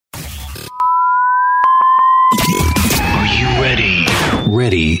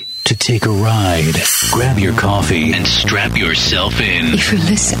ready to take a ride. Grab your coffee and strap yourself in. If you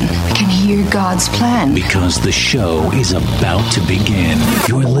listen, you can hear God's plan. Because the show is about to begin.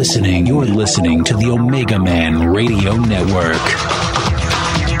 You're listening to the Omegaman Radio Network.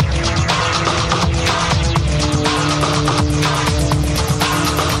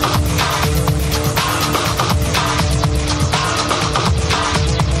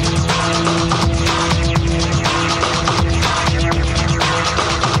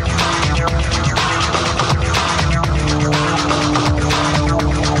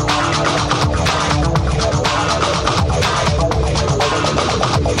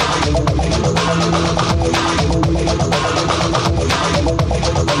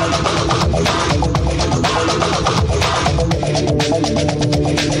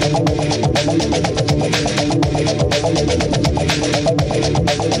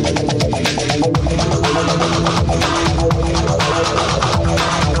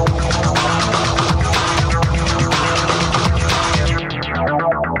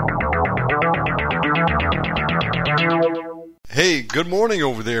 Good morning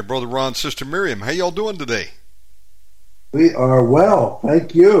over there, Brother Ron, Sister Miriam. How y'all doing today? We are well,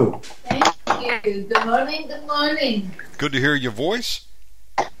 thank you. Thank you. Good morning, good morning. Good to hear your voice.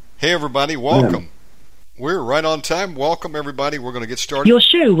 Hey, everybody, welcome. We're right on time. Welcome, everybody. We're going to get started. Your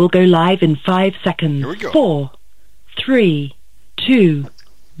show will go live in 5 seconds. Here we go. 4, 3, 2,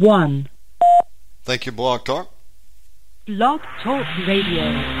 1. Thank you, Blog Talk. Blog Talk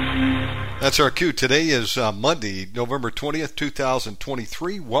Radio. That's our cue. Today is Monday, November 20th,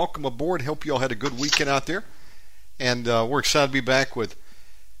 2023. Welcome aboard. Hope you all had a good weekend out there. And we're excited to be back with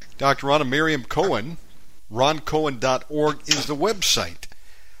Dr. Ron and Miriam Cohen. RonCohen.org is the website.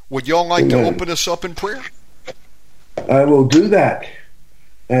 Would y'all like to open us up in prayer? I will do that.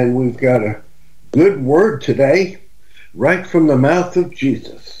 And we've got a good word today, right from the mouth of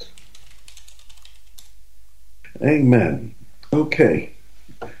Jesus. Amen. Okay.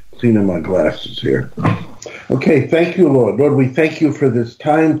 Cleaning my glasses here. Okay, thank you, Lord. Lord, we thank you for this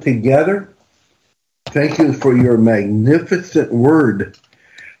time together. Thank you for your magnificent word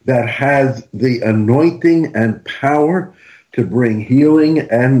that has the anointing and power to bring healing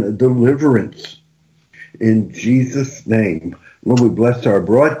and deliverance. In Jesus' name. Lord, we bless our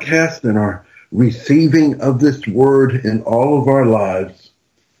broadcast and our receiving of this word in all of our lives.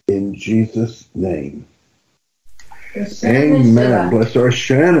 In Jesus' name. Amen. Bless our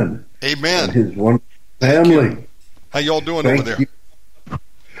Shannon. Amen. And his wonderful family. How y'all doing over there?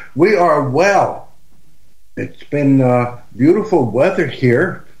 We are well. It's been beautiful weather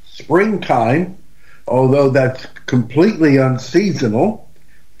here, springtime, although that's completely unseasonal.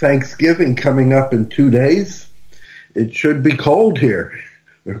 Thanksgiving coming up in 2 days. It should be cold here,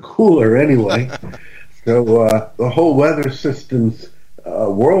 or cooler anyway. So the whole weather systems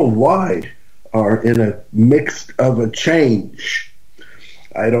worldwide are in a midst of a change.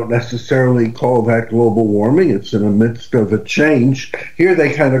 I don't necessarily call that global warming. It's in the midst of a change. Here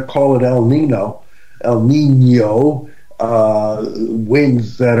they kind of call it El Nino,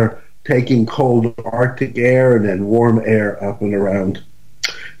 winds that are taking cold Arctic air and then warm air up and around.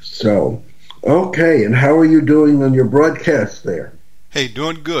 So, okay, and how are you doing on your broadcast there? Hey,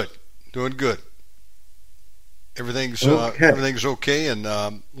 doing good. Everything's okay,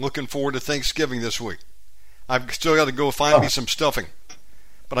 and looking forward to Thanksgiving this week. I've still got to go find me some stuffing,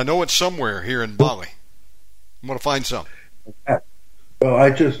 but I know it's somewhere here in Bali. I'm going to find some. Well, I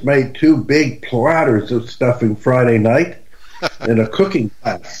just made 2 big platters of stuffing Friday night in a cooking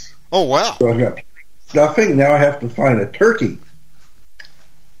class. Oh, wow. So I got stuffing, now I have to find a turkey.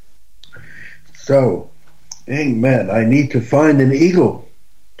 So, amen, I need to find an eagle.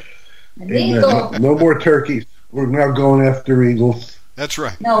 Eagle. No more turkeys. We're now going after eagles. That's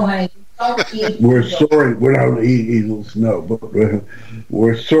right. No, honey. Don't eat We're eagles. soaring. We don't eat eagles, no, but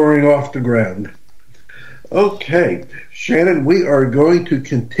we're soaring off the ground. Okay, Shannon, we are going to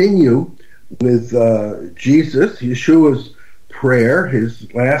continue with Jesus, Yeshua's prayer,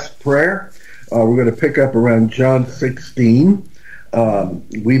 his last prayer. We're going to pick up around John 16.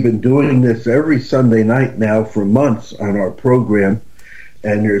 We've been doing this every Sunday night now for months on our program,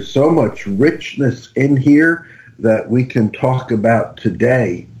 and there's so much richness in here that we can talk about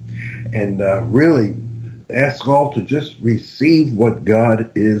today, and really ask all to just receive what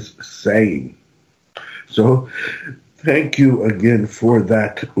God is saying. So thank you again for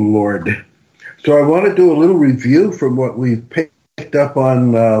that, Lord. So I want to do a little review from what we've picked up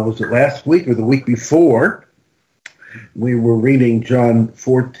on, was it last week or the week before? We were reading John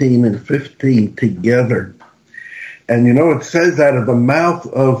 14 and 15 together. And you know, it says out of the mouth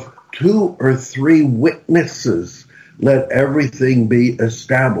of 2 or 3 witnesses, let everything be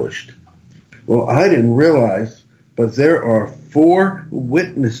established. Well, I didn't realize, but there are 4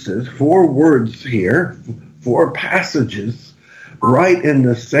 witnesses, 4 words here, 4 passages, right in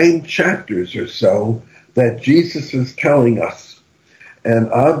the same chapters or so that Jesus is telling us.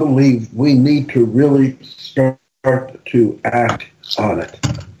 And I believe we need to really start to act on it.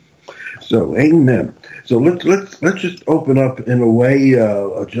 So, amen. So let's just open up in a way,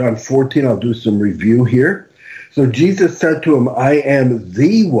 John 14. I'll do some review here. So Jesus said to him, I am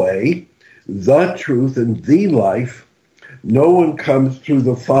the way, the truth, and the life. No one comes to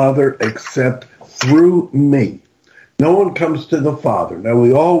the Father except through me. No one comes to the Father. Now,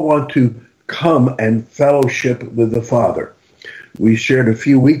 we all want to come and fellowship with the Father. We shared a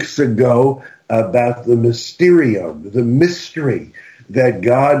few weeks ago about the mysterium, the mystery that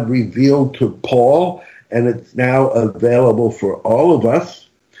God revealed to Paul, and it's now available for all of us.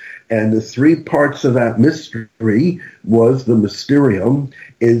 And the 3 parts of that mystery was the mysterium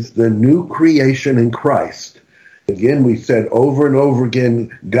is the new creation in Christ. Again, we said over and over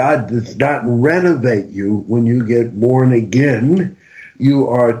again, God does not renovate you when you get born again. You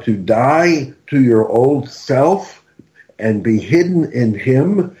are to die to your old self and be hidden in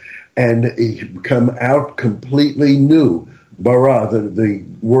him and come out completely new. Bara, the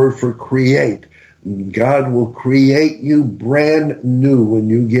word for create. God will create you brand new when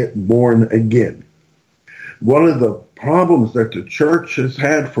you get born again. One of the problems that the church has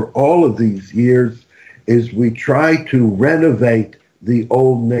had for all of these years is we try to renovate the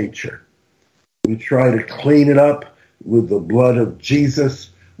old nature. We try to clean it up with the blood of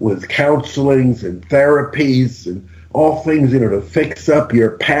Jesus, with counselings and therapies and all things, to fix up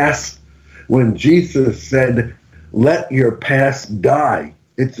your past. When Jesus said, let your past die.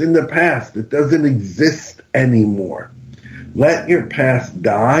 It's in the past. It doesn't exist anymore. Let your past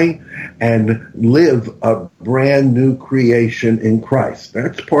die and live a brand new creation in Christ.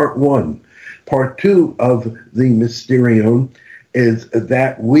 That's part 1. Part 2 of the mysterium is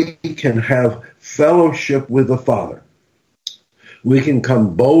that we can have fellowship with the Father. We can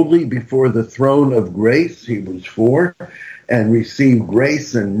come boldly before the throne of grace, Hebrews 4, and receive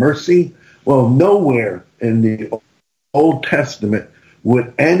grace and mercy. Well, nowhere in the Old Testament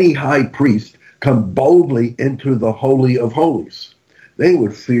would any high priest come boldly into the Holy of Holies. They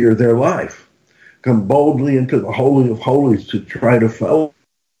would fear their life. Come boldly into the Holy of Holies to try to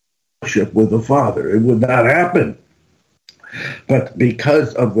fellowship with the Father. It would not happen. But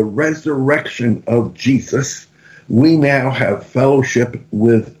because of the resurrection of Jesus, we now have fellowship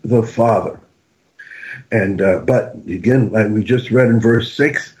with the Father. And but again, like we just read in verse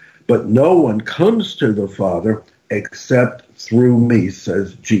 6, but no one comes to the Father except through me,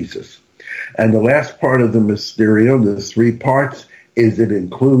 says Jesus. And the last part of the mysterium, the 3 parts, is it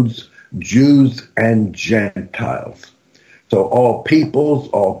includes Jews and Gentiles. So all peoples,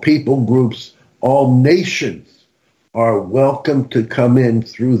 all people groups, all nations are welcome to come in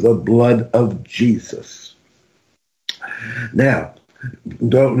through the blood of Jesus. Now,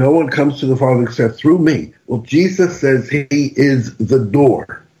 no one comes to the Father except through me. Well, Jesus says he is the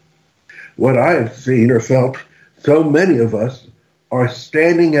door. What I have seen or felt, so many of us are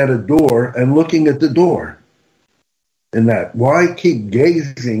standing at a door and looking at the door. And that, why keep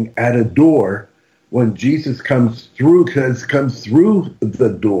gazing at a door when Jesus comes through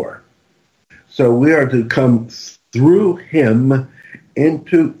the door? So we are to come through him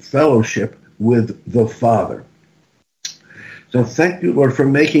into fellowship with the Father. So thank you, Lord, for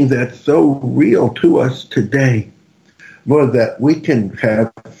making that so real to us today. Lord, that we can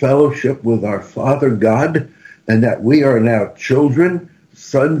have fellowship with our Father God, and that we are now children,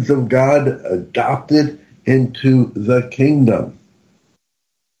 sons of God, adopted into the kingdom.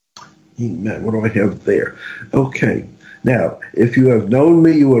 Amen. What do I have there? Okay. Now, if you have known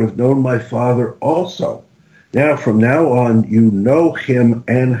me, you would have known my Father also. Now, from now on, you know him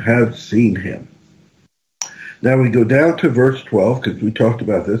and have seen him. Now we go down to verse 12, because we talked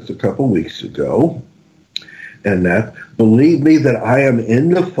about this a couple weeks ago. And that, believe me that I am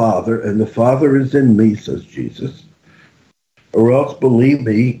in the Father, and the Father is in me, says Jesus, or else believe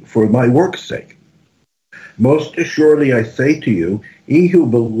me for my work's sake. Most assuredly I say to you, he who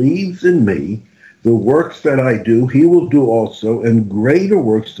believes in me, the works that I do, he will do also, and greater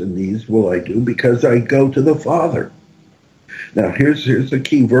works than these will I do, because I go to the Father. Now here's the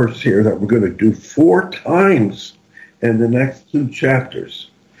key verse here that we're going to do 4 times in the next 2 chapters.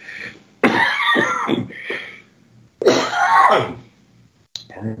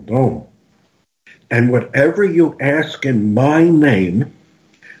 Pardon. And whatever you ask in my name,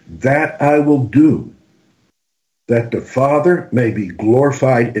 that I will do, that the Father may be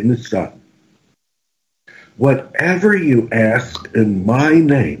glorified in the Son. Whatever you ask in my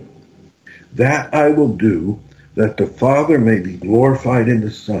name, that I will do, that the Father may be glorified in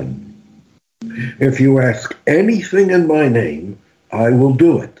the Son. If you ask anything in my name, I will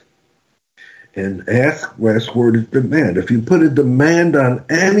do it. And ask, last word is demand. If you put a demand on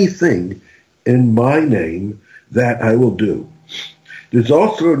anything in my name, that I will do. There's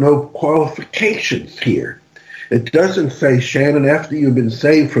also no qualifications here. It doesn't say, Shannon, after you've been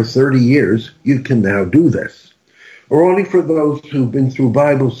saved for 30 years, you can now do this. Or only for those who've been through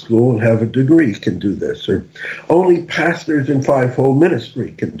Bible school and have a degree can do this. Or only pastors in fivefold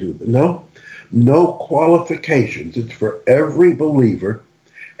ministry can do this. No qualifications. It's for every believer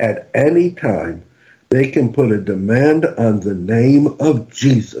at any time. They can put a demand on the name of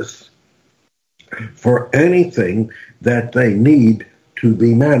Jesus for anything that they need to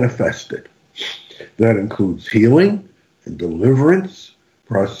be manifested. That includes healing and deliverance,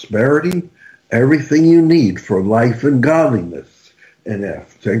 prosperity, everything you need for life and godliness. And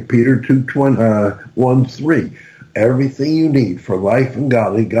St. Peter 1:3. Everything you need for life and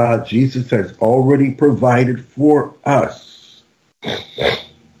godly, God, Jesus has already provided for us.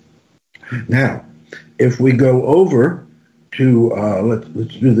 Now, if we go over to,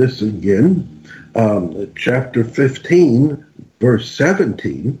 let's do this again, chapter 15, verse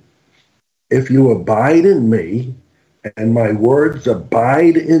 17, if you abide in me and my words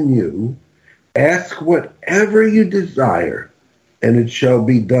abide in you, ask whatever you desire, and it shall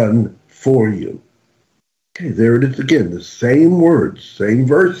be done for you. Okay, there it is again, the same words, same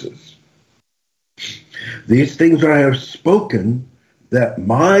verses. These things I have spoken, that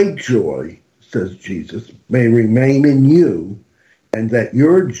my joy, says Jesus, may remain in you, and that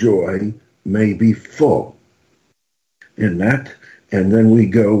your joy may be full. In that, and then we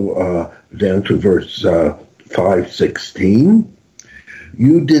go down to verse 5:16.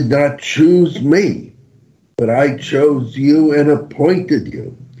 You did not choose me, but I chose you and appointed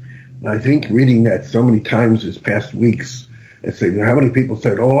you. And I think reading that so many times this past weeks, and saying, how many people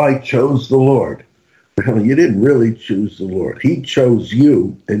said, oh, I chose the Lord. Well, you didn't really choose the Lord. He chose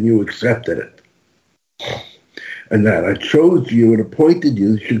you, and you accepted it. And that I chose you and appointed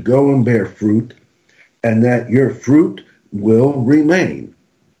you to go and bear fruit, and that your fruit will remain.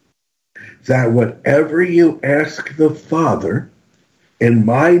 That whatever you ask the Father in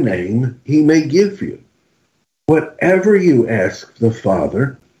my name, he may give you. Whatever you ask the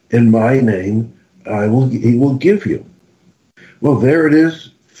Father in my name, he will give you. Well, there it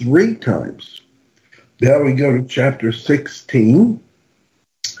is 3 times. Now we go to chapter 16.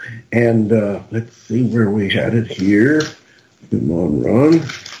 And let's see where we had it here. Come on,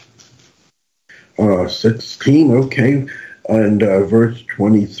 Ron. 16, okay. And verse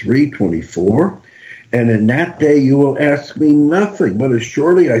 23, 24. And in that day you will ask me nothing, but as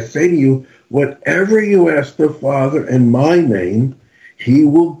surely I say to you, whatever you ask the Father in my name, he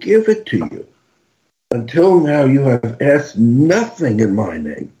will give it to you. Until now you have asked nothing in my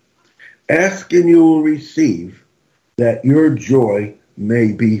name. Ask and you will receive, that your joy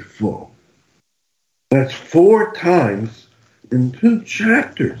may be full. That's 4 times in 2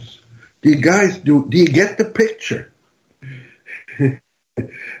 chapters. Do you get the picture?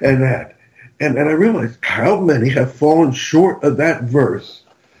 And I realized how many have fallen short of that verse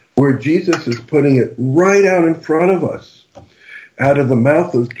where Jesus is putting it right out in front of us, out of the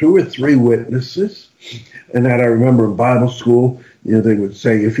mouth of 2 or 3 witnesses. And that I remember in Bible school, they would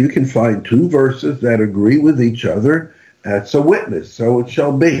say, if you can find 2 verses that agree with each other, that's a witness, so it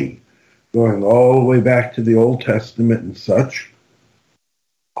shall be. Going all the way back to the Old Testament and such.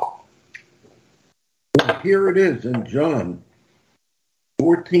 Well, here it is in John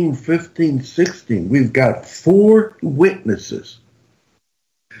 14, 15, 16. We've got 4 witnesses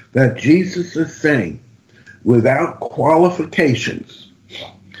that Jesus is saying without qualifications.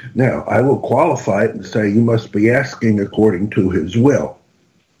 Now, I will qualify it and say you must be asking according to his will.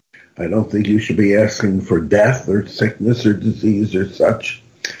 I don't think you should be asking for death or sickness or disease or such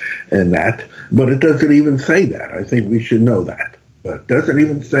and that. But it doesn't even say that. I think we should know that. But it doesn't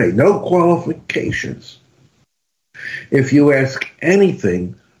even say no qualifications. If you ask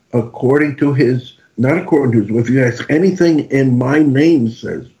anything according to his, not according to his, if you ask anything in my name,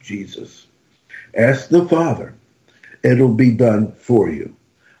 says Jesus, ask the Father. It'll be done for you.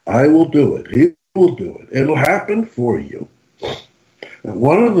 I will do it. He will do it. It'll happen for you. And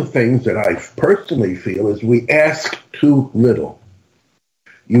one of the things that I personally feel is we ask too little.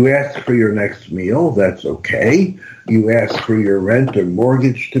 You ask for your next meal, that's okay. You ask for your rent or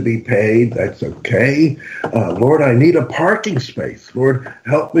mortgage to be paid, that's okay. Lord, I need a parking space. Lord,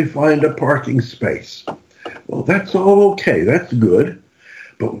 help me find a parking space. Well, that's all okay. That's good.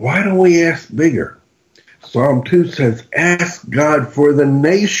 But why don't we ask bigger? Psalm 2 says, ask God for the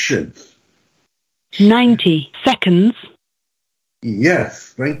nations. 90 seconds. Yes,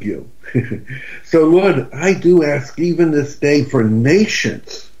 thank you. So, Lord, I do ask even this day for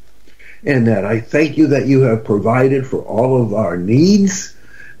nations, and that I thank you that you have provided for all of our needs,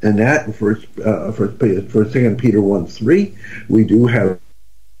 and that in 2 Peter 1:3, we do have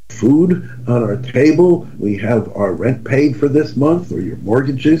food on our table. We have our rent paid for this month, or your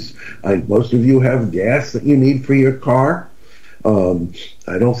mortgages. Most of you have gas that you need for your car.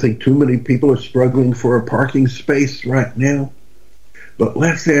 I don't think too many people are struggling for a parking space right now. But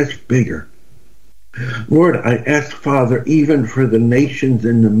let's ask bigger. Lord, I ask, Father, even for the nations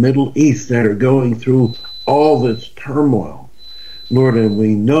in the Middle East that are going through all this turmoil. Lord, and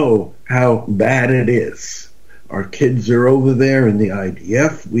we know how bad it is. Our kids are over there in the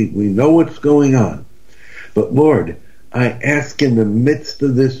IDF. We know what's going on. But Lord, I ask in the midst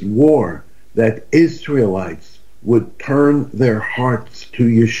of this war that Israelites would turn their hearts to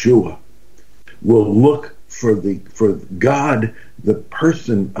Yeshua, will look for God, the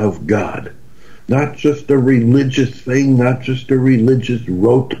person of God, not just a religious thing, not just a religious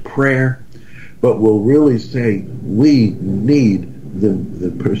rote prayer, but will really say, we need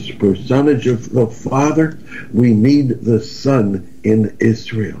the personage of the Father, we need the Son in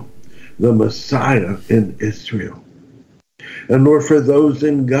Israel, the Messiah in Israel. And Lord, for those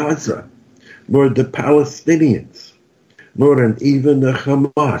in Gaza, Lord, the Palestinians, Lord, and even the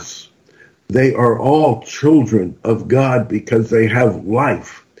Hamas, they are all children of God because they have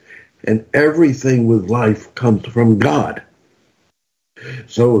life, and everything with life comes from God.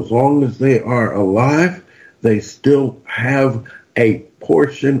 So as long as they are alive, they still have a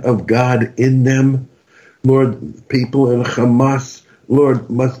portion of God in them. Lord, people in Hamas, Lord,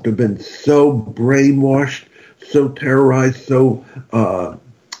 must have been so brainwashed, so terrorized, so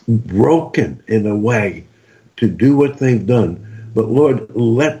broken in a way to do what they've done. But Lord,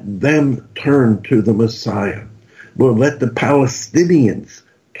 let them turn to the Messiah. Lord, let the Palestinians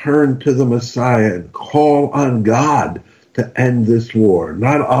turn to the Messiah and call on God to end this war.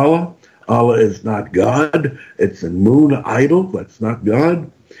 Not Allah. Allah is not God. It's a moon idol. That's not God.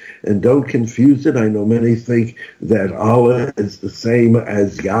 And don't confuse it. I know many think that Allah is the same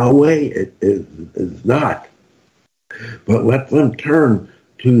as Yahweh. It is not. But let them turn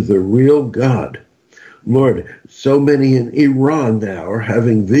to the real God. Lord, so many in Iran now are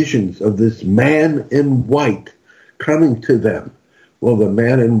having visions of this man in white coming to them. Well, the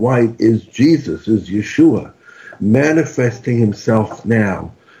man in white is Jesus, is Yeshua, manifesting himself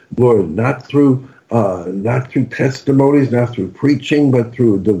now. Lord, not through testimonies, not through preaching, but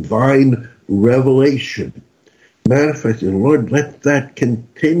through divine revelation. Manifesting. Lord, let that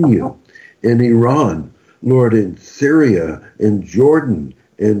continue in Iran. Lord, in Syria, in Jordan,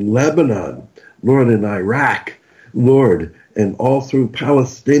 in Lebanon, Lord, in Iraq, Lord, and all through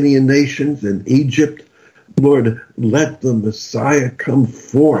Palestinian nations and Egypt. Lord, let the Messiah come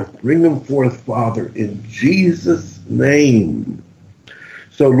forth. Bring him forth, Father, in Jesus' name.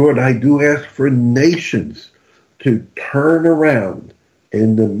 So, Lord, I do ask for nations to turn around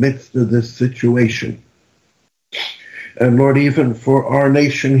in the midst of this situation. And, Lord, even for our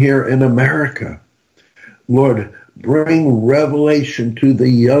nation here in America, Lord, bring revelation to the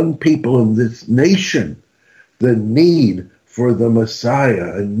young people in this nation, the need for the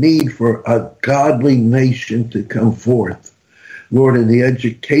Messiah, a need for a godly nation to come forth. Lord, in the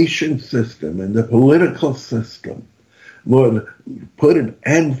education system, in the political system, Lord, put an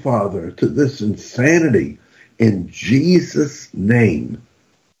end, Father, to this insanity in Jesus' name.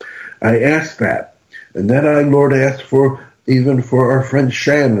 I ask that. And then I, Lord, ask for, even for our friend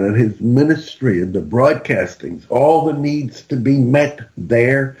Shannon and his ministry and the broadcastings, all the needs to be met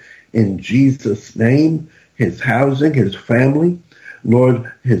there in Jesus' name, his housing, his family,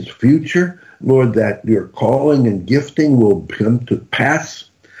 Lord, his future, Lord, that your calling and gifting will come to pass.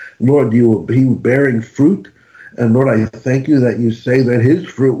 Lord, you will be bearing fruit. And Lord, I thank you that you say that his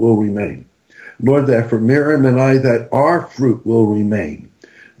fruit will remain. Lord, that for Miriam and I, that our fruit will remain.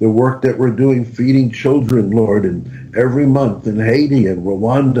 The work that we're doing, feeding children, Lord, and every month in Haiti and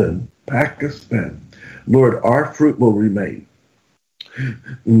Rwanda and Pakistan. Lord, our fruit will remain.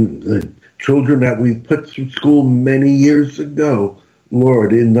 The children that we put through school many years ago,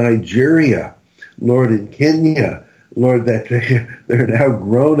 Lord, in Nigeria, Lord, in Kenya, Lord, that they're now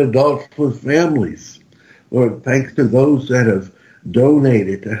grown adults with families. Lord, thanks to those that have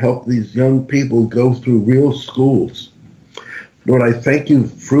donated to help these young people go through real schools. Lord, I thank you,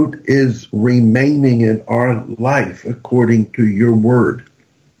 fruit is remaining in our life according to your word.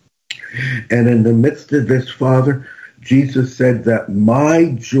 And in the midst of this, Father, Jesus said that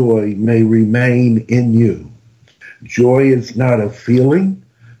my joy may remain in you. Joy is not a feeling.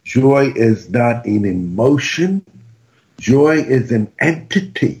 Joy is not an emotion. Joy is an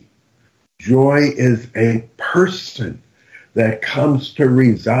entity. Joy is a person that comes to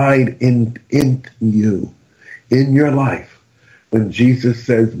reside in you, in your life. When Jesus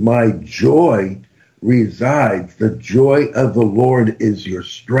says, my joy resides, the joy of the Lord is your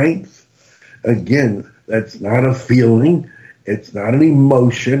strength. Again, that's not a feeling. It's not an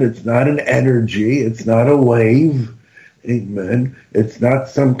emotion. It's not an energy. It's not a wave. Amen. It's not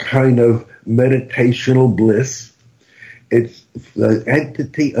some kind of meditational bliss. It's the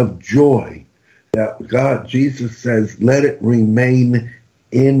entity of joy that God, Jesus says, let it remain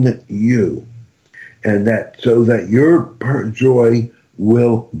in you. And that so that your joy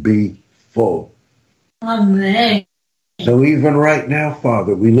will be full. Amen. So even right now,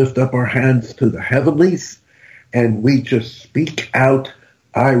 Father, we lift up our hands to the heavenlies and we just speak out,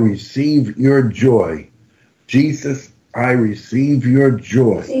 I receive your joy. Jesus, I receive your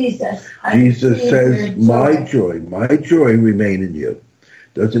joy. Jesus says, my joy remain in you.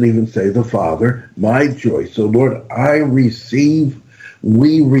 Doesn't even say the Father, my joy. So Lord,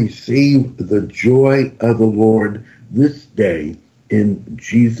 we receive the joy of the Lord this day in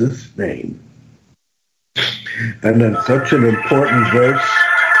Jesus' name. And then such an important verse,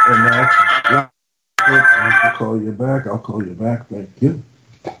 and that's, I'll call you back, thank you.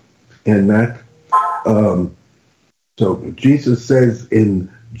 And that, so Jesus says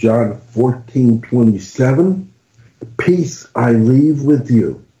in John 14:27, peace I leave with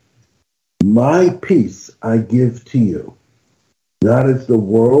you. My peace I give to you. Not as the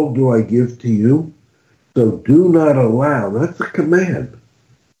world do I give to you. So do not allow, that's a command.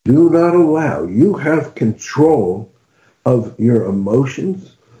 Do not allow, you have control of your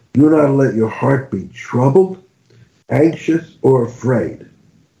emotions. Do not let your heart be troubled, anxious, or afraid.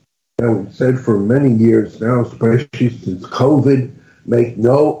 Now, we've said for many years now, especially since COVID, make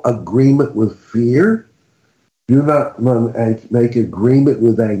no agreement with fear. Do not make agreement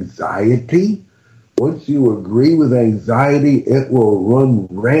with anxiety. Once you agree with anxiety, it will run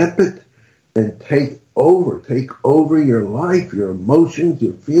rampant and take over your life, your emotions,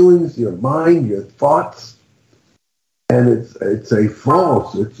 your feelings, your mind, your thoughts. And it's a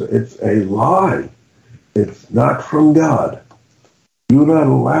false, it's a lie. It's not from God. Do not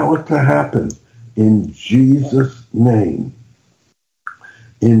allow it to happen in Jesus' name.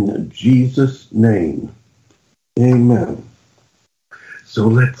 In Jesus' name. Amen. So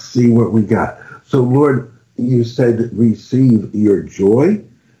let's see what we got. So Lord, you said receive your joy.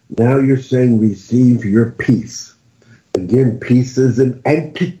 Now you're saying receive your peace. Again, peace is an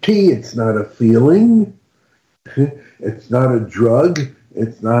entity. It's not a feeling. It's not a drug.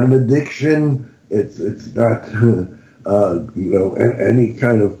 It's not an addiction. It's not any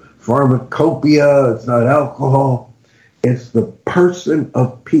kind of pharmacopoeia. It's not alcohol. It's the person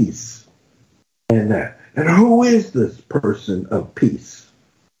of peace. And who is this person of peace?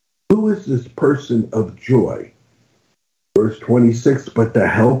 Who is this person of joy? Verse 26, but the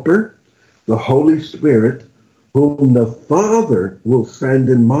Helper, the Holy Spirit, whom the Father will send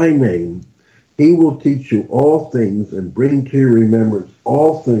in my name, he will teach you all things and bring to your remembrance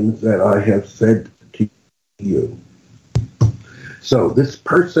all things that I have said to you. So this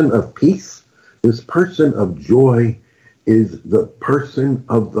person of peace, this person of joy, is the person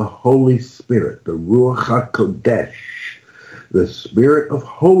of the Holy Spirit, the Ruach HaKodesh, the Spirit of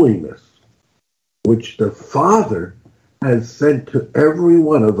holiness, which the Father has sent to every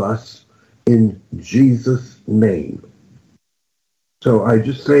one of us in Jesus' name. So I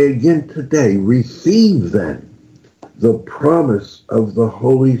just say again today, receive then the promise of the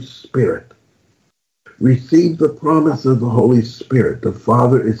Holy Spirit. Receive the promise of the Holy Spirit. The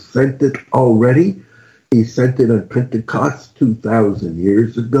Father has sent it already. He sent it on Pentecost 2,000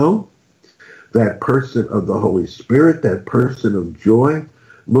 years ago. That person of the Holy Spirit, that person of joy.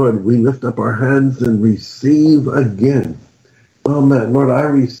 Lord, we lift up our hands and receive again. Amen. Lord, I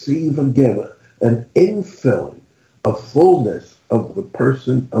receive again an infilling, a fullness of the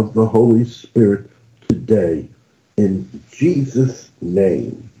person of the Holy Spirit today. In Jesus'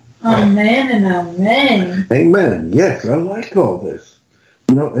 name. Amen and amen. Amen. Yes, I like all this.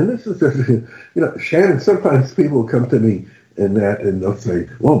 And this is, Shannon, sometimes people come to me and they'll say,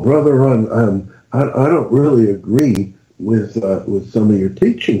 well, Brother Ron, I don't really agree with some of your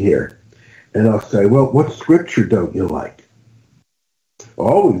teaching here. And I'll say, well, what scripture don't you like?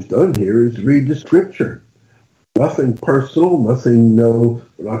 All we've done here is read the scripture. Nothing personal, nothing, we're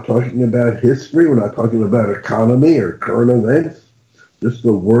not talking about history, we're not talking about economy or current events, just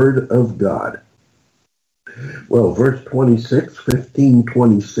the Word of God. Well, verse 26,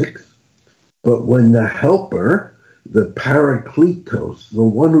 15:26. But when the helper, the Parakletos, the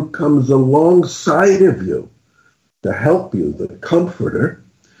one who comes alongside of you to help you, the comforter,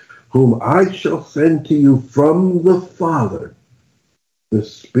 whom I shall send to you from the Father, the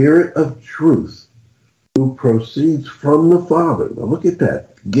Spirit of truth, who proceeds from the Father. Now look at that.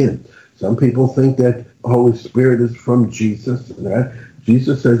 Again, some people think that Holy Spirit is from Jesus. And that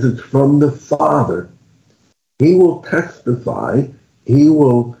Jesus says it's from the Father. He will testify. He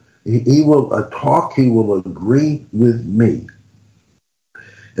will talk. He will agree with me.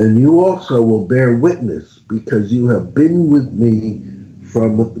 And you also will bear witness because you have been with me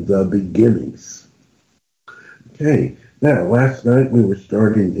from the beginnings. Okay. Now, last night we were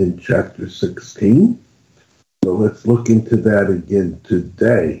starting in chapter 16. So let's look into that again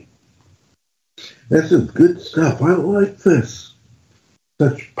today. This is good stuff. I like this.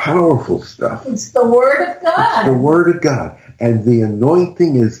 Such powerful stuff. It's the Word of God. It's the Word of God. And the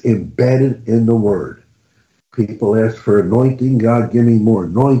anointing is embedded in the Word. People ask for anointing. God, give me more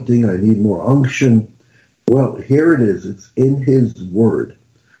anointing. I need more unction. Well, here it is. It's in His Word.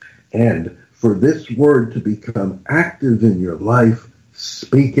 And for this Word to become active in your life,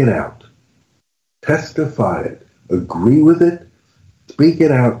 speak it out. Testify it. Agree with it. Speak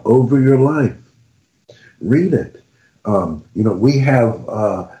it out over your life. Read it. We have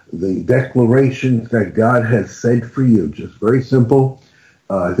the declarations that God has said for you. Just very simple.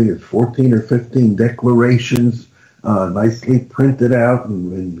 I think it's 14 or 15 declarations, nicely printed out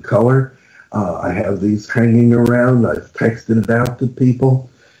in color. I have these hanging around. I've texted it out to people.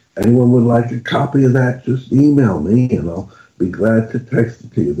 Anyone would like a copy of that, just email me and I'll be glad to text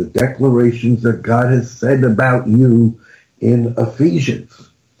it to you. The declarations that God has said about you in Ephesians.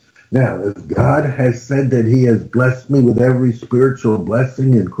 Now, if God has said that He has blessed me with every spiritual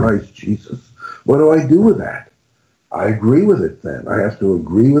blessing in Christ Jesus, what do I do with that? I agree with it then. I have to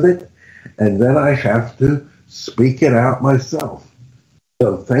agree with it, and then I have to speak it out myself.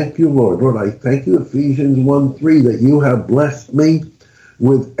 So thank you, Lord. Lord, I thank you, Ephesians 1:3, that you have blessed me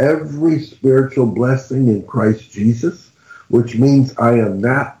with every spiritual blessing in Christ Jesus, which means I am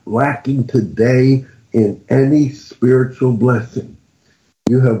not lacking today in any spiritual blessing.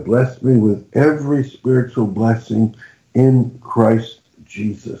 You have blessed me with every spiritual blessing in Christ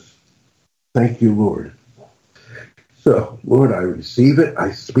Jesus. Thank you, Lord. So, Lord, I receive it.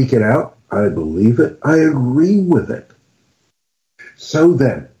 I speak it out. I believe it. I agree with it. So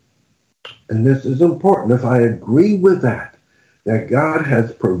then, and this is important, if I agree with that God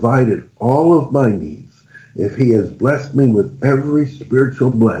has provided all of my needs, if He has blessed me with every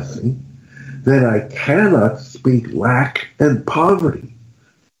spiritual blessing, then I cannot speak lack and poverty.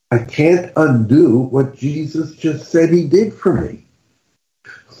 I can't undo what Jesus just said He did for me.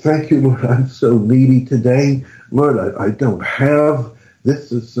 Thank you, Lord. I'm so needy today. Lord, I don't have.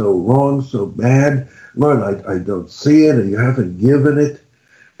 This is so wrong, so bad. Lord, I don't see it, and you haven't given it.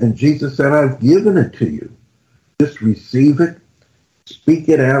 And Jesus said, I've given it to you. Just receive it, speak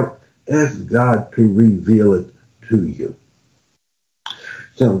it out, ask God to reveal it to you.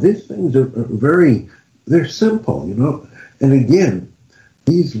 So these things are they're simple, And again,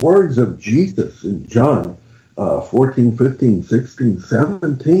 these words of Jesus in John 14, 15, 16,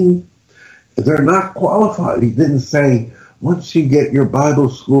 17, they're not qualified. He didn't say, once you get your Bible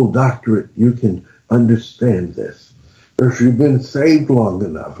school doctorate, you can understand this. Or if you've been saved long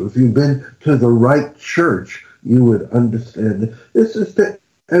enough, if you've been to the right church, you would understand it. This is to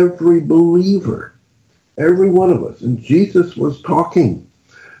every believer, every one of us. And Jesus was talking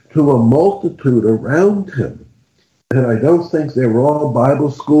to a multitude around Him. And I don't think they were all Bible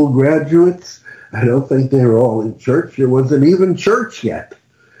school graduates. I don't think they were all in church. There wasn't even church yet.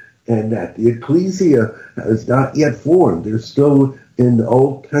 And that the ecclesia is not yet formed. They're still in the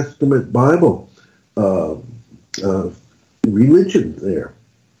Old Testament Bible religion there.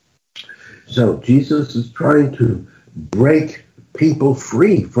 So Jesus is trying to break people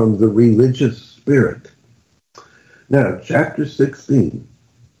free from the religious spirit. Now, chapter 16.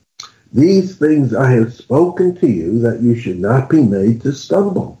 These things I have spoken to you, that you should not be made to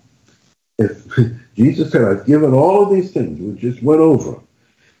stumble. If Jesus said, I've given all of these things, we just went over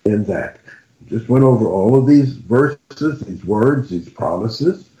in that. Just went over all of these verses, these words, these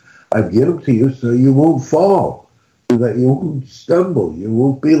promises. I've given them to you so you won't fall, so that you won't stumble, you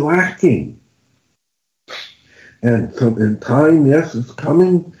won't be lacking. And so in time, yes, it's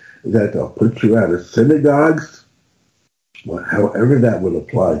coming, that they'll put you out of synagogues, however that would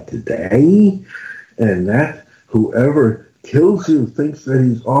apply today, and that whoever kills you thinks that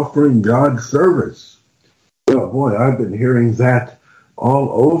he's offering God service. Oh boy, I've been hearing that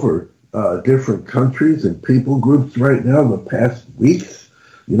all over different countries and people groups right now in the past weeks,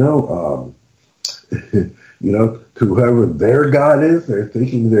 to whoever their God is, they're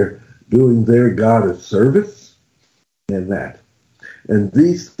thinking they're doing their God a service and that. And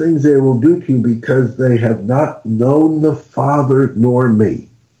these things they will do to you because they have not known the Father nor me.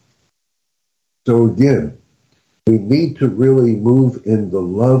 So again, we need to really move in the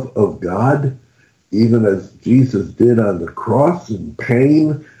love of God, even as Jesus did on the cross, in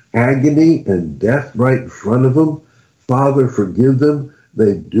pain, agony, and death right in front of them. Father, forgive them.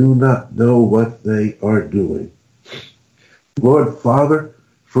 They do not know what they are doing. Lord, Father,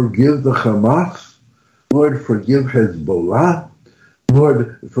 forgive the Hamas. Lord, forgive Hezbollah.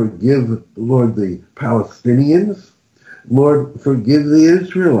 Lord, forgive, Lord, the Palestinians. Lord, forgive the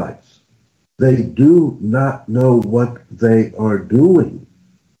Israelites. They do not know what they are doing.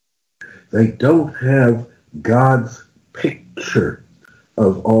 They don't have God's picture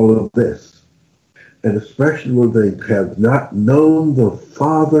of all of this. And especially when they have not known the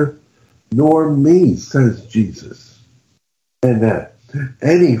Father nor me, says Jesus. And that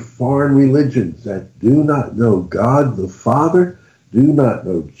any foreign religions that do not know God the Father, do not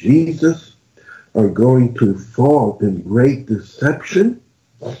know Jesus, are going to fall in great deception,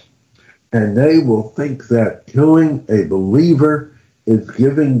 and they will think that killing a believer is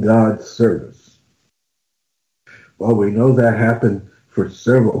giving God service. Well, we know that happened for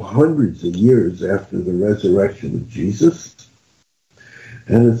several hundreds of years after the resurrection of Jesus,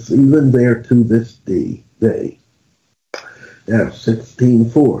 and it's even there to this day. Now,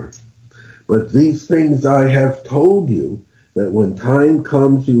 16:4. But these things I have told you, that when time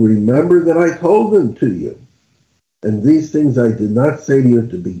comes you remember that I told them to you. And these things I did not say to you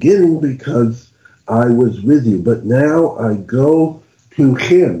at the beginning because I was with you. But now I go to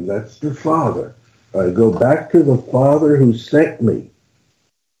him, that's the Father. I go back to the Father who sent me.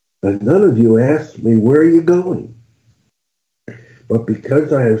 And none of you asked me, where are you going? But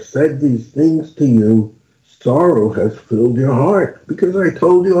because I have said these things to you, sorrow has filled your heart, because I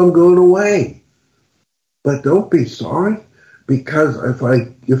told you I'm going away. But don't be sorry, because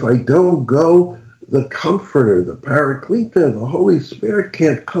if I don't go, the Comforter, the Paraclete, the Holy Spirit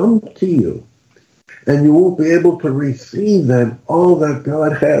can't come to you. And you won't be able to receive then all that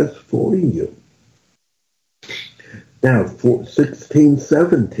God has for you. Now,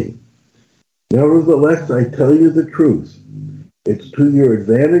 16:17. Nevertheless, I tell you the truth. It's to your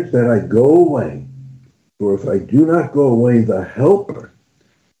advantage that I go away. For if I do not go away, the Helper,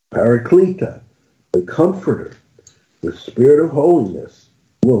 Paraclete, the Comforter, the Spirit of holiness,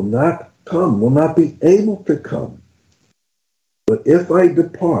 will not come, will not be able to come. But if I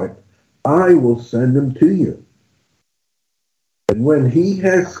depart, I will send him to you. And when he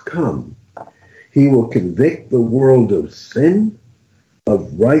has come, he will convict the world of sin,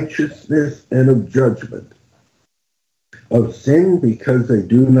 of righteousness, and of judgment. Of sin, because they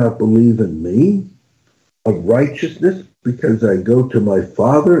do not believe in me. Of righteousness, because I go to my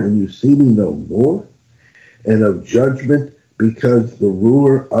Father and you see me no more. And of judgment, because the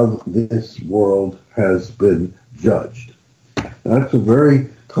ruler of this world has been judged. That's a very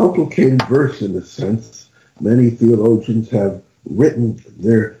complicated verse in a sense. Many theologians have written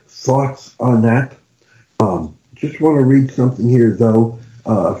their thoughts on that. Just want to read something here, though,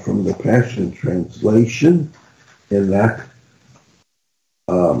 from the Passion Translation, in that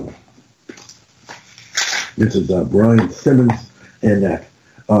this is Brian Simmons, and that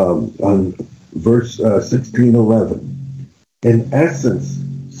on verse 16:11. In essence,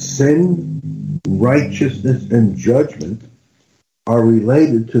 sin, righteousness, and judgment are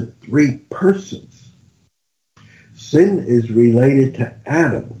related to three persons. Sin is related to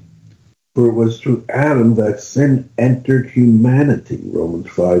Adam, for it was through Adam that sin entered humanity, Romans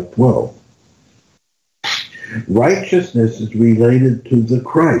 5:12. Righteousness is related to the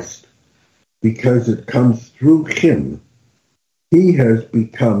Christ, because it comes through him. He has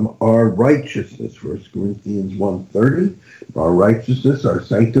become our righteousness, 1 Corinthians 1:30. Our righteousness, our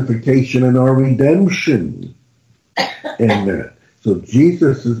sanctification, and our redemption. And so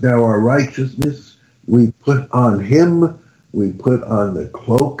Jesus is now our righteousness. We put on him. We put on the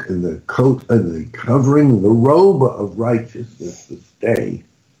cloak and the coat and the covering, the robe of righteousness this day.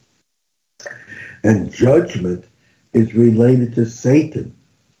 And judgment is related to Satan.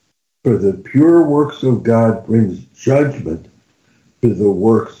 For the pure works of God brings judgment to the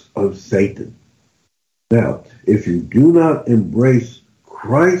works of Satan. Now, if you do not embrace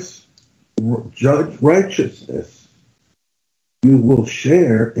Christ's righteousness, you will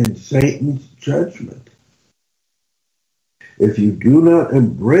share in Satan's judgment. If you do not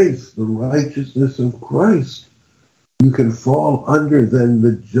embrace the righteousness of Christ, You can fall under then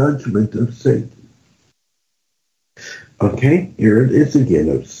the judgment of Satan. Okay, here it is again,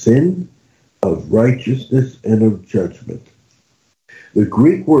 of sin, of righteousness, and of judgment. The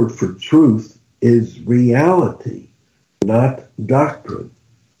Greek word for truth is reality, not doctrine.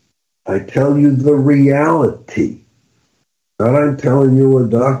 I tell you the reality, not I'm telling you a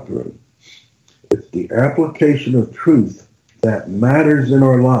doctrine. It's the application of truth that matters in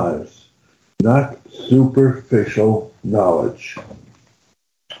our lives, not superficial knowledge.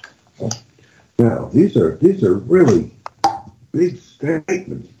 Now, these are really big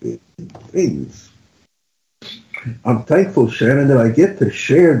statements, big things. I'm thankful, Shannon, that I get to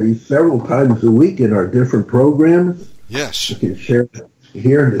share these several times a week in our different programs. Yes. I can share it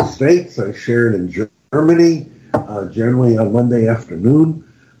here in the States. I share it in Germany, generally on Monday afternoon.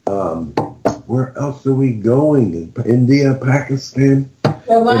 Where else are we going? In India, Pakistan,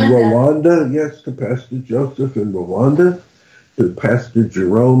 Rwanda. Yes, to Pastor Joseph in Rwanda, to Pastor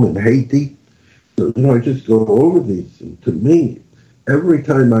Jerome in Haiti. So, I just go over these. And to me, every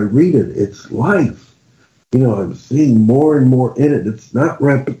time I read it, it's life. I'm seeing more and more in it. It's not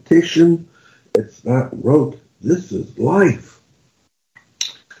repetition. It's not rote. This is life.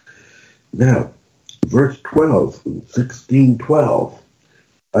 Now, verse 12, 16:12.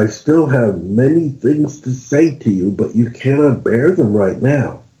 I still have many things to say to you, but you cannot bear them right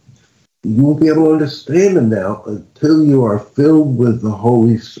now. You won't be able to understand them now until you are filled with the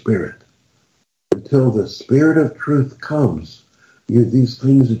Holy Spirit. Until the Spirit of truth comes. These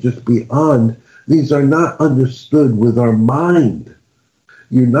things are just beyond. These are not understood with our mind.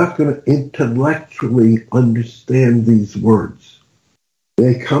 You're not going to intellectually understand these words.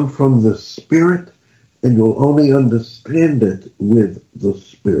 They come from the Spirit, and you'll only understand it with the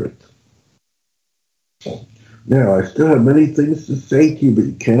Spirit. Now, I still have many things to say to you, but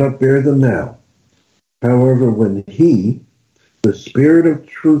you cannot bear them now. However, when He, the Spirit of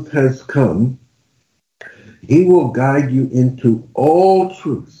truth, has come, He will guide you into all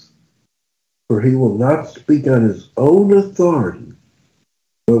truth. For He will not speak on His own authority,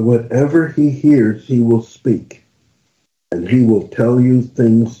 but whatever He hears, He will speak, and He will tell you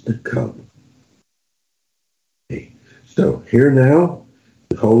things to come. Okay. So here now,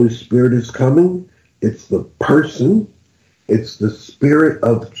 the Holy Spirit is coming. It's the person. It's the Spirit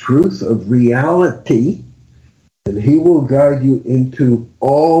of truth, of reality, and He will guide you into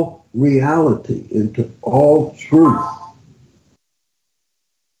all reality, into all truth.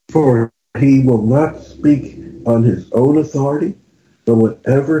 For He will not speak on His own authority, but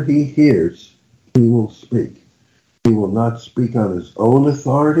whatever He hears, He will speak. He will not speak on His own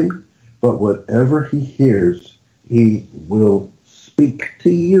authority, but whatever He hears, He will speak to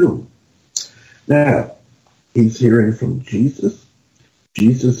you. Now, He's hearing from Jesus.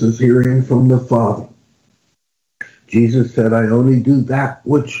 Jesus is hearing from the Father. Jesus said, I only do that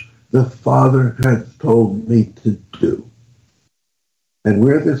which the Father has told me to do. And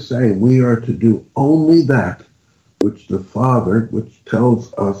we're the same. We are to do only that which the Father, which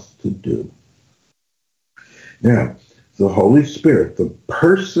tells us to do. Now, the Holy Spirit, the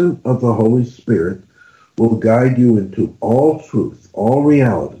person of the Holy Spirit, will guide you into all truth, all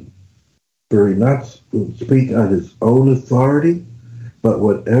reality. For He not speak on His own authority, but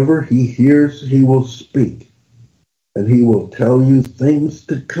whatever He hears, He will speak. And He will tell you things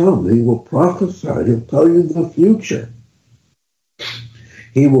to come. He will prophesy. He'll tell you the future.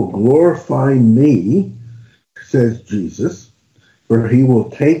 He will glorify me, says Jesus, for He will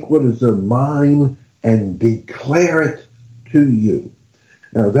take what is of mine and declare it to you.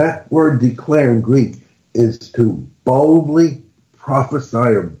 Now that word declare in Greek is to boldly prophesy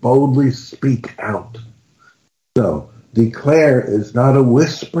or boldly speak out. So declare is not a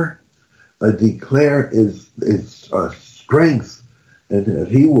whisper. A declare is a strength, and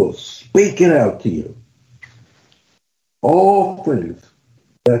He will speak it out to you. All things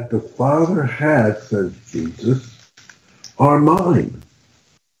that the Father has, says Jesus, are mine.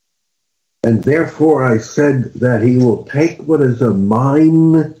 And therefore I said that He will take what is of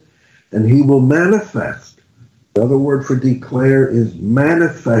mine and He will manifest. The other word for declare is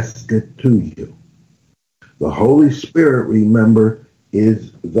manifest it to you. The Holy Spirit, remember,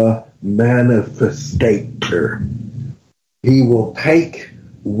 is the manifestator. He will take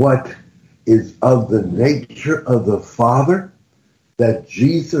what is of the nature of the Father that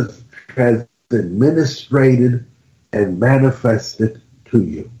Jesus has administrated and manifested to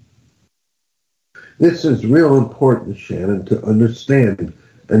you. This is real important, Shannon, to understand,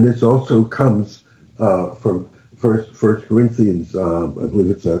 and this also comes from First Corinthians, I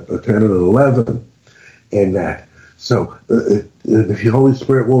believe it's 10 and 11, and that. So the Holy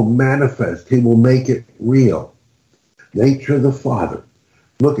Spirit will manifest. He will make it real. nature of the Father.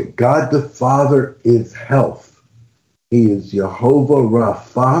 Look at God the Father is health. He is Jehovah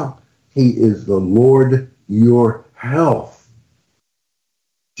Rapha. He is the Lord your health.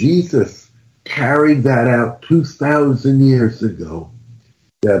 Jesus carried that out 2,000 years ago,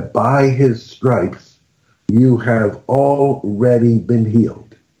 that by his stripes you have already been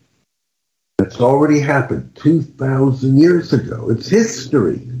healed. It's already happened 2,000 years ago. It's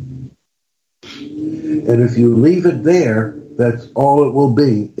history. And if you leave it there, that's all it will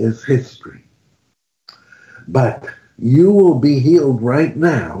be, is history. But you will be healed right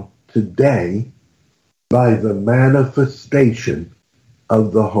now, today, by the manifestation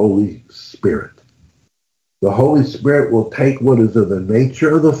of the Holy Spirit. The Holy Spirit will take what is of the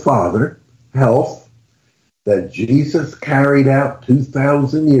nature of the Father, health, that Jesus carried out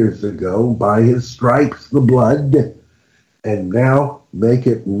 2,000 years ago by his stripes, the blood, and now make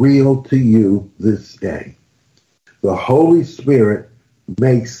it real to you this day. The Holy Spirit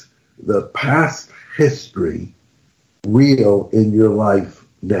makes the past history real in your life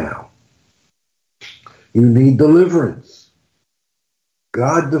now. You need deliverance.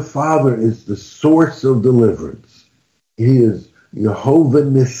 God the Father is the source of deliverance. He is Jehovah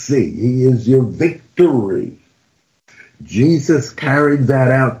Nissi. He is your victory. Jesus carried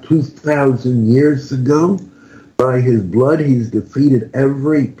that out 2,000 years ago. By his blood, he's defeated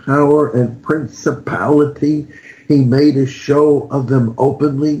every power and principality. He made a show of them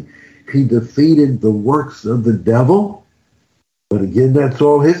openly. He defeated the works of the devil. But again, that's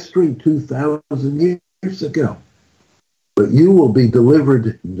all history 2,000 years ago. But you will be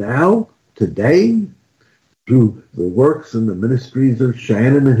delivered now, today, through the works and the ministries of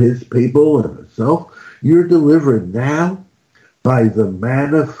Shannon and his people and myself. You're delivered now by the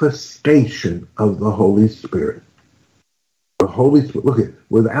manifestation of the Holy Spirit. The Holy Spirit, look at,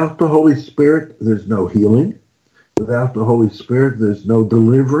 without the Holy Spirit, there's no healing. Without the Holy Spirit, there's no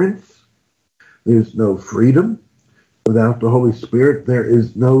deliverance. There's no freedom. Without the Holy Spirit, there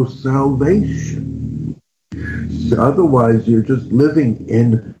is no salvation. So otherwise, you're just living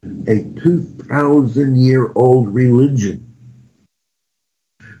in a 2,000-year-old religion.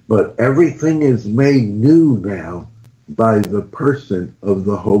 But everything is made new now by the person of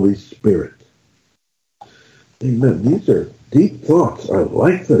the Holy Spirit. Amen. These are deep thoughts. I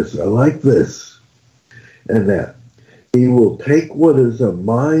like this. I like this. And that he will take what is of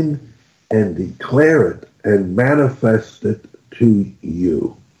mine and declare it and manifest it to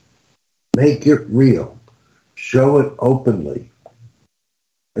you. Make it real. Show it openly.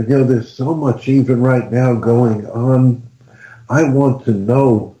 And there's so much even right now going on. I want to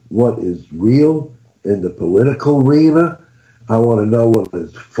know what is real in the political arena. I want to know what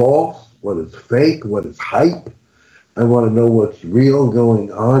is false, what is fake, what is hype. I want to know what's real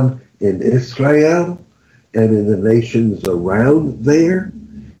going on in Israel and in the nations around there,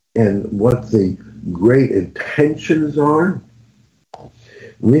 and what the great intentions are.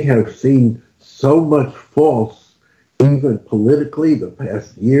 We have seen so much false, even politically, the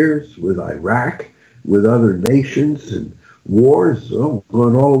past years with Iraq, with other nations, and wars,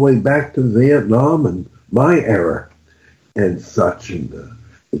 going all the way back to Vietnam and my era and such, and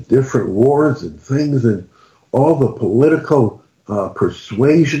the different wars and things, and all the political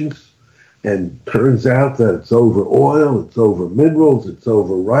persuasions. And turns out that it's over oil, it's over minerals, it's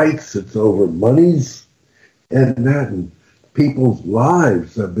over rights, it's over monies, and that, and people's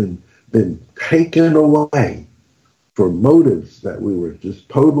lives have been taken away for motives that we were just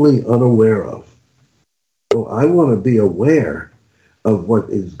totally unaware of. So I want to be aware of what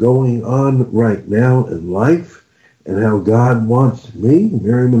is going on right now in life, and how God wants me,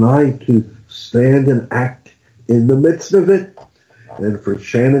 Miriam and I, to stand and act in the midst of it. And for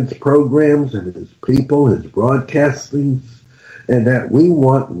Shannon's programs and his people, his broadcastings, and that we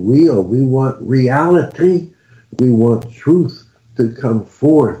want real, we want reality, we want truth to come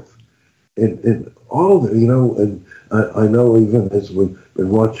forth in all the, and I know even as we've been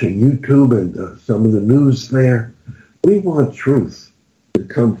watching YouTube and some of the news there, we want truth to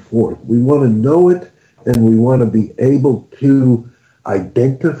come forth. We want to know it, and we want to be able to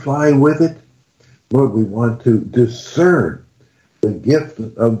identify with it. Lord, we want to discern the gift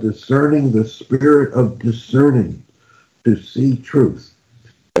of discerning, the spirit of discerning, to see truth.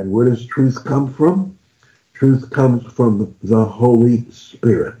 And where does truth come from? Truth comes from the Holy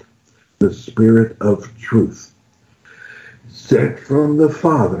Spirit, the Spirit of truth, sent from the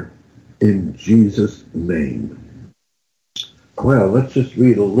Father in Jesus' name. Well, let's just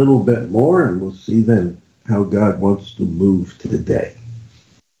read a little bit more, and we'll see then how God wants to move today.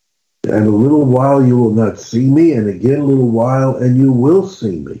 And a little while you will not see me, and again a little while and you will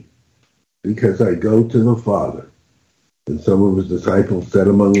see me, because I go to the Father. And some of his disciples said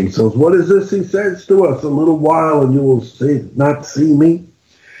among themselves, "What is this he says to us? A little while and you will not see me.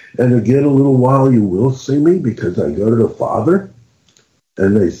 And again a little while you will see me, because I go to the Father."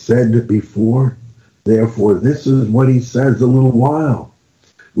 And they said before, "Therefore this is what he says, a little while.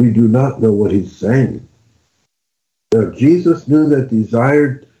 We do not know what he's saying." Now Jesus knew that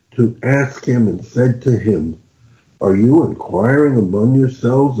desired to ask him, and said to him, "Are you inquiring among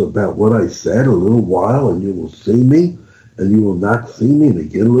yourselves about what I said? A little while and you will see me, and you will not see me, and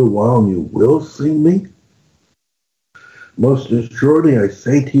again a little while and you will see me? Most assuredly I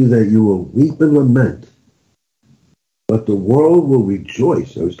say to you that you will weep and lament, but the world will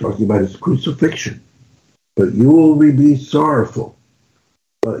rejoice." I was talking about his crucifixion. "But you will be sorrowful,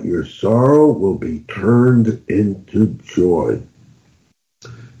 but your sorrow will be turned into joy."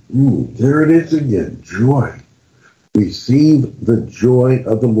 There it is again, joy. Receive the joy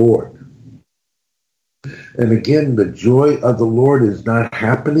of the Lord. And again, the joy of the Lord is not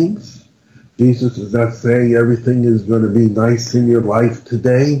happenings. Jesus is not saying everything is going to be nice in your life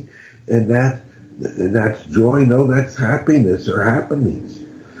today, and that's joy. No, that's happiness or happenings.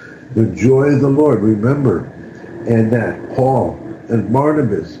 The joy of the Lord, remember, and that Paul and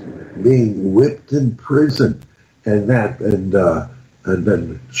Barnabas being whipped in prison, and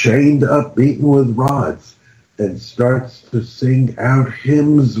then chained up, beaten with rods, and starts to sing out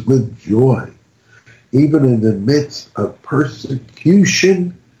hymns with joy. Even in the midst of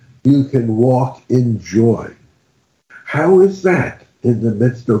persecution, you can walk in joy. How is that in the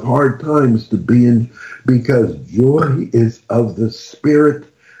midst of hard times to be in? Because joy is of the Spirit,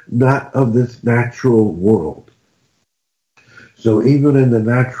 not of this natural world. So even in the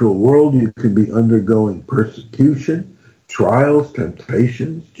natural world, you can be undergoing persecution, trials,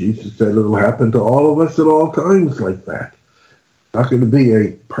 temptations. Jesus said it'll happen to all of us at all times like that. Not going to be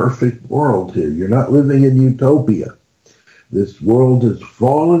a perfect world here. You're not living in utopia. This world is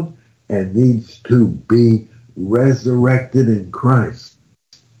fallen and needs to be resurrected in Christ.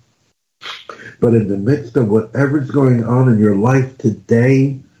 But in the midst of whatever's going on in your life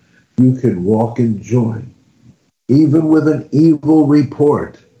today, you can walk in joy. Even with an evil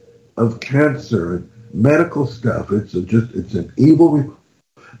report of cancer and medical stuff, it's an evil report,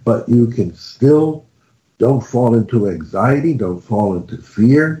 but you can still don't fall into anxiety, don't fall into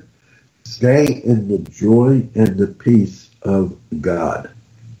fear. Stay in the joy and the peace of God.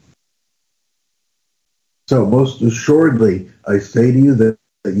 So most assuredly, I say to you that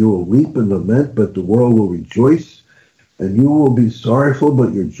you will weep and lament, but the world will rejoice, and you will be sorrowful,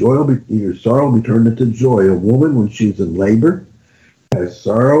 but your sorrow will be turned into joy. A woman, when she's in labor, has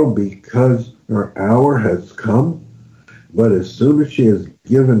sorrow because her hour has come, but as soon as she has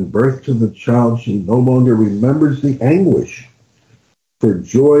given birth to the child, she no longer remembers the anguish for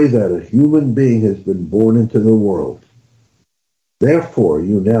joy that a human being has been born into the world. Therefore,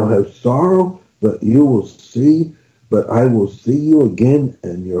 you now have sorrow, but I will see you again,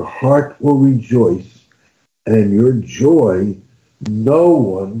 and your heart will rejoice, and your joy no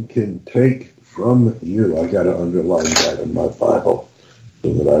one can take from you. I got to underline that in my Bible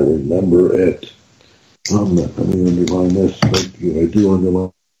so that I remember it. Let me underline this. Thank you. I do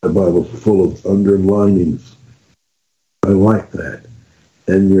underline. The Bible's full of underlinings. I like that.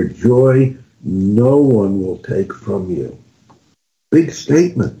 And your joy no one will take from you. Big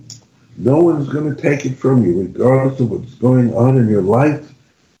statement. No one's going to take it from you, regardless of what's going on in your life.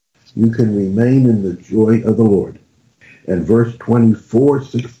 You can remain in the joy of the Lord. And verse 24,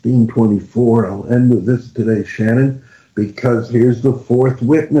 16:24, I'll end with this today, Shannon, because here's the fourth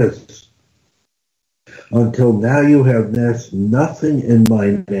witness. Until now you have asked nothing in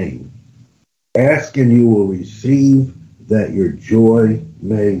my name. Ask and you will receive, that your joy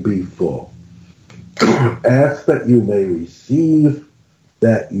may be full. Ask that you may receive,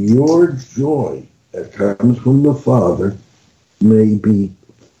 that your joy that comes from the Father may be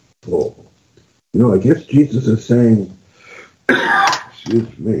full. I guess Jesus is saying,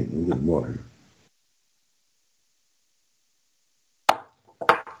 excuse me, good morning.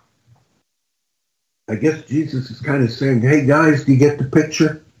 I guess Jesus is kind of saying, hey guys, do you get the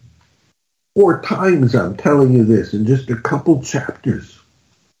picture? 4 times I'm telling you this in just a couple chapters.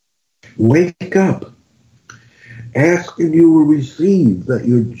 Wake up. Ask and you will receive, that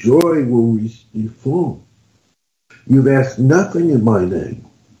your joy will be full. You've asked nothing in my name.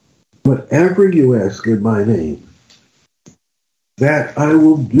 Whatever you ask in my name, that I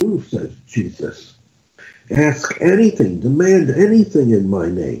will do, says Jesus. Ask anything, demand anything in my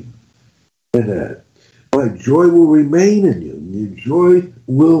name, and that my joy will remain in you, and your joy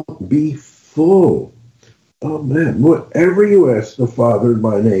will be full. Oh man, whatever you ask the Father in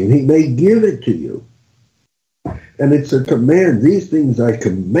my name, he may give it to you. And it's a command. These things I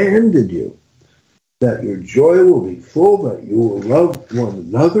commanded you, that your joy will be full, that you will love one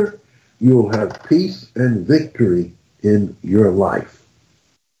another, you will have peace and victory in your life.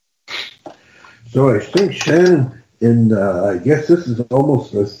 So I think, Shannon, I guess this is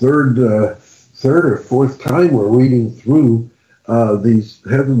almost the third or fourth time we're reading through these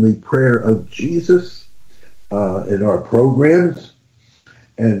heavenly prayer of Jesus in our programs.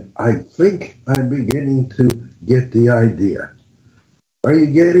 And I think I'm beginning to get the idea. Are you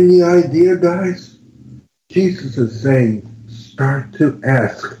getting the idea, guys? Jesus is saying, start to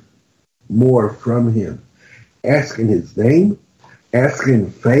ask more from him. Ask in his name, ask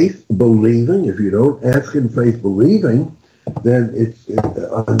in faith, believing. If you don't ask in faith, believing, then it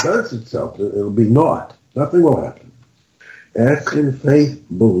undoes itself. It'll be naught. Nothing will happen. Ask in faith,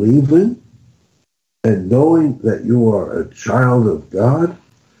 believing, and knowing that you are a child of God.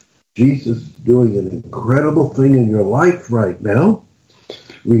 Jesus is doing an incredible thing in your life right now.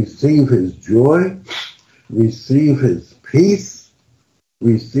 Receive his joy. Receive his peace.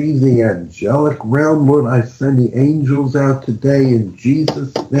 Receive the angelic realm. Lord, I send the angels out today in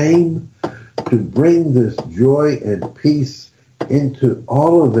Jesus' name to bring this joy and peace into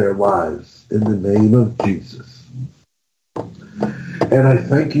all of their lives in the name of Jesus. And I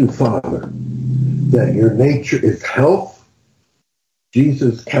thank you, Father, that your nature is health.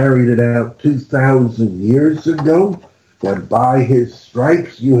 Jesus carried it out 2,000 years ago, that by his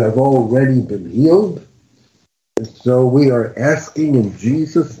stripes you have already been healed. And so we are asking in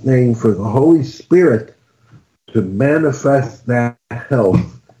Jesus' name for the Holy Spirit to manifest that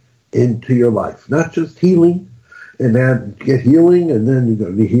health into your life. Not just healing, and then get healing, and then you're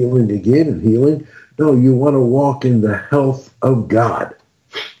going to be healing again and healing. No, you want to walk in the health of God.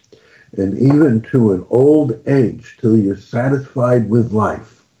 And even to an old age, till you're satisfied with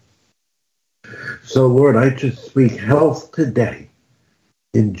life. So, Lord, I just speak health today,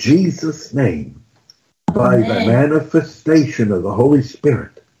 in Jesus' name, by the manifestation of the Holy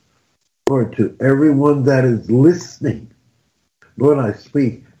Spirit. Lord, to everyone that is listening, Lord, I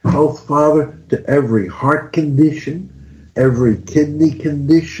speak health, Father, to every heart condition, every kidney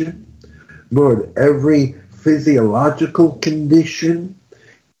condition, Lord, every physiological condition,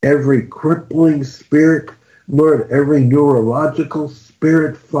 every crippling spirit, Lord, every neurological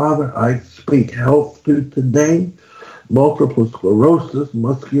spirit, Father, I speak health to today. Multiple sclerosis,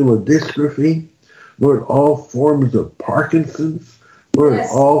 muscular dystrophy, Lord, all forms of Parkinson's, Lord,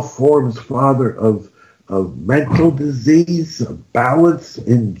 all forms, Father, of mental disease, of balance,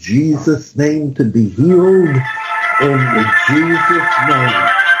 in Jesus' name, to be healed, in Jesus' name,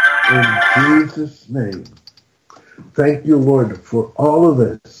 in Jesus' name. Thank you, Lord, for all of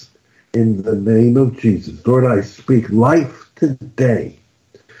this in the name of Jesus. Lord, I speak life today,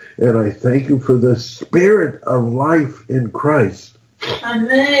 and I thank you for the spirit of life in Christ.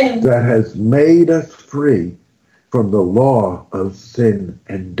 Amen. That has made us free from the law of sin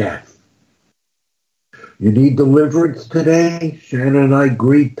and death. You need deliverance today? Shannon and I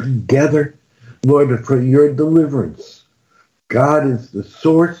agree together, Lord, for your deliverance. God is the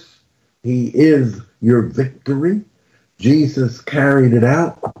source. He is your victory. Jesus carried it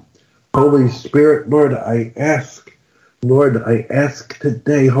out. Holy Spirit, Lord, I ask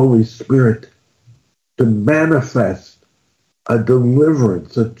today, Holy Spirit, to manifest a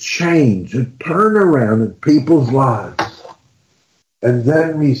deliverance, a change, a turnaround in people's lives, and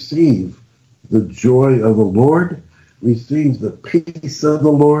then receive the joy of the Lord, receive the peace of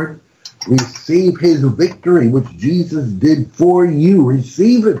the Lord, receive his victory, which Jesus did for you.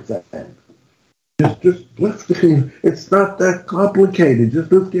 Receive it then. Just lift your hands. It's not that complicated.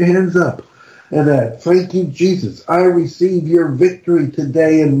 Just lift your hands up. And thank you, Jesus. I receive your victory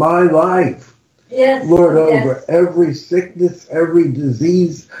today in my life. Yes, Lord, over every sickness, every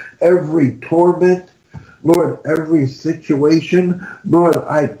disease, every torment, Lord, every situation. Lord,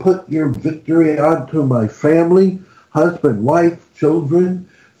 I put your victory onto my family, husband, wife, children,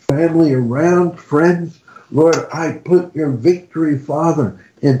 family around, friends. Lord, I put your victory, Father,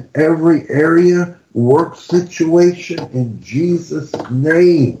 in every area, work situation, in Jesus'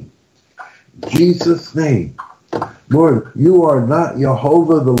 name. Jesus' name. Lord, you are not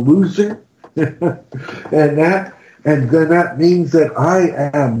Jehovah the loser. and then that means that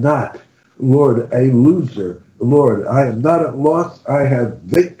I am not, Lord, a loser. Lord, I am not at loss. I have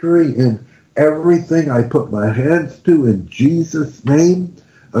victory in everything I put my hands to in Jesus' name,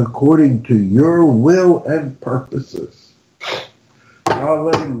 according to your will and purposes.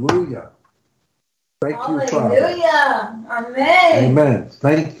 Hallelujah. Thank you, Father. Hallelujah. Amen. Amen.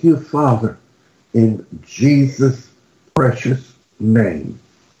 Thank you, Father, in Jesus' precious name.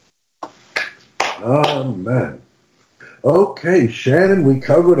 Amen. Okay, Shannon, we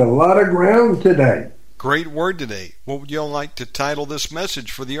covered a lot of ground today. Great word today. What would you like to title this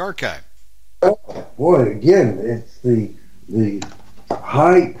message for the archive? Oh, boy, again, it's the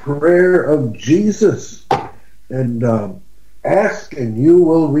high prayer of Jesus. And ask and you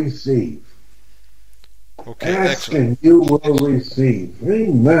will receive. Okay, ask excellent. And you will receive.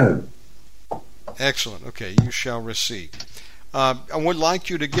 Amen. Excellent. Okay, you shall receive. I would like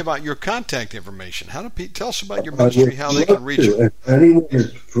you to give out your contact information. How do tell us about your ministry, how they can reach you. If anyone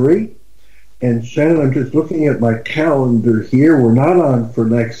is free, and Shannon, I'm just looking at my calendar here. We're not on for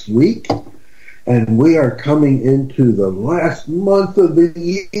next week, and we are coming into the last month of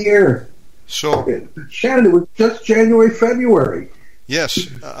the year. So, Shannon, it was just January, February. Yes.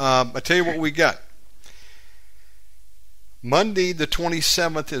 I tell you what we got. Monday the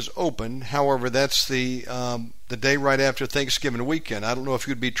 27th is open. However, that's the day right after Thanksgiving weekend. I don't know if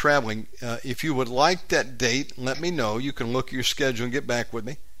you'd be traveling. If you would like that date, let me know. You can look at your schedule and get back with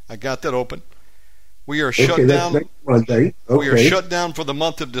me. I got that open. We are shut down. Next Monday. Okay. We are shut down for the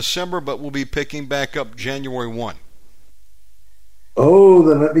month of December, but we'll be picking back up January 1. Oh,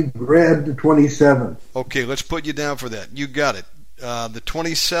 then let me grab the 27th. Okay, let's put you down for that. You got it. The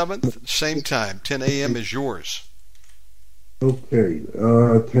 27th, same time, 10 a.m. is yours. Okay,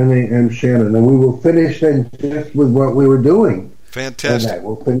 10 a.m. Shannon. And we will finish then just with what we were doing. Fantastic.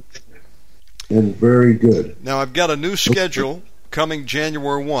 We'll finish. And very good. Now, I've got a new schedule coming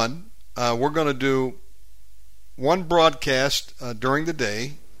January 1. We're going to do one broadcast during the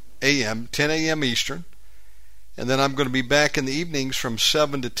day, a.m., 10 a.m. Eastern. And then I'm going to be back in the evenings from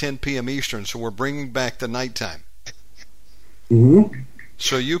 7 to 10 p.m. Eastern. So we're bringing back the nighttime. Mm-hmm.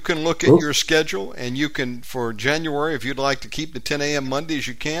 So you can look at your schedule, and you can, for January, if you'd like to keep the 10 a.m. Mondays,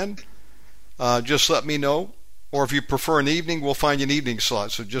 you can. Just let me know. Or if you prefer an evening, we'll find you an evening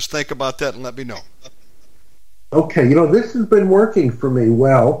slot. So just think about that and let me know. Okay, this has been working for me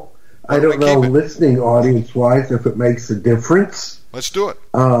well. I don't know, listening audience-wise, if it makes a difference. Let's do it.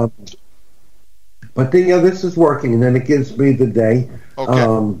 But this is working, and then it gives me the day.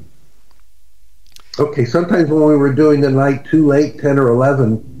 Okay. Okay, sometimes when we were doing the night too late, 10 or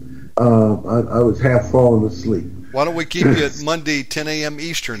 11, I was half falling asleep. Why don't we keep you at Monday, 10 a.m.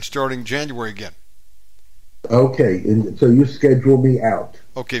 Eastern, starting January again? Okay, and so you schedule me out.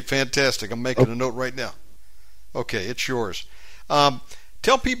 Okay, fantastic. I'm making a note right now. Okay, it's yours.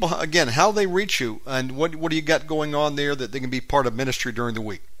 Tell people, again, how they reach you, and what do you got going on there that they can be part of ministry during the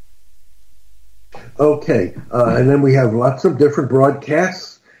week? Okay, and then we have lots of different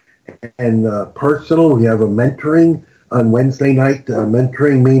broadcasts. And personal, we have a mentoring on Wednesday night.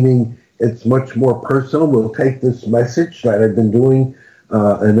 Mentoring meaning it's much more personal. We'll take this message that I've been doing,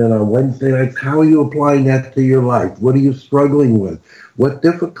 and then on Wednesday nights, how are you applying that to your life? What are you struggling with? What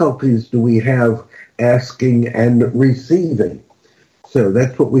difficulties do we have asking and receiving? So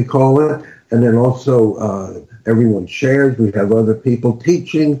that's what we call it. And then also everyone shares. We have other people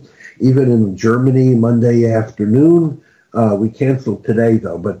teaching, even in Germany, Monday afternoon. We canceled today,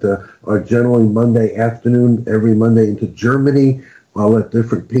 though, but are generally Monday afternoon, every Monday into Germany. I'll let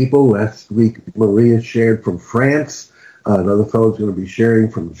different people. Last week, Maria shared from France. Another fellow's going to be sharing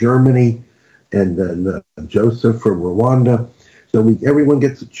from Germany, and then Joseph from Rwanda. So everyone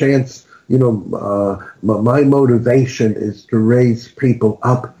gets a chance. My motivation is to raise people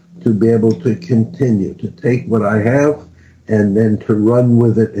up to be able to continue, to take what I have and then to run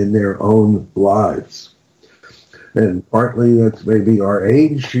with it in their own lives. And partly that's maybe our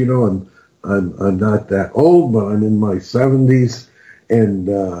age. I'm not that old, but I'm in my 70s, and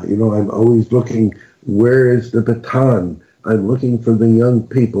I'm always looking. Where is the baton? I'm looking for the young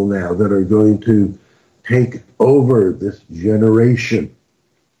people now that are going to take over this generation.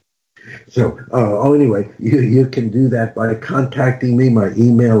 So, anyway, you can do that by contacting me. My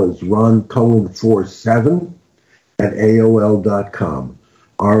email is roncohen47@aol.com.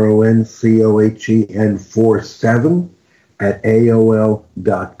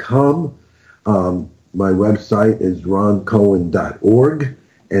 roncohen47@aol.com. My website is roncohen.org,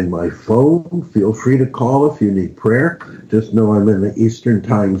 and my phone, feel free to call if you need prayer. Just know I'm in the Eastern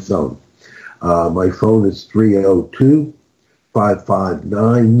time zone. My phone is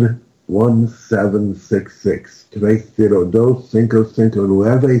 302-559-1766.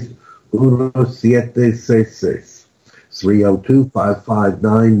 302-559-1766.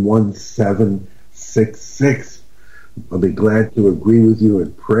 302-559-1766. I'll be glad to agree with you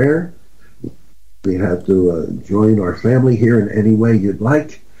in prayer. We have to join our family here in any way you'd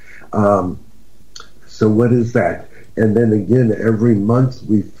like. So what is that? And then again, every month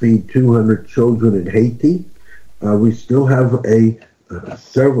we feed 200 children in Haiti. We still have a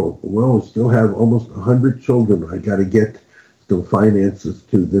several. Well, we still have almost 100 children. I got to get still finances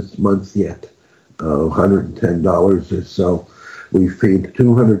to this month yet. $110 or so. We feed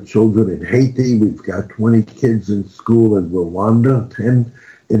 200 children in Haiti. We've got 20 kids in school in Rwanda, 10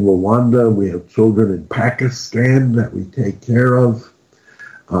 in Rwanda. We have children in Pakistan that we take care of,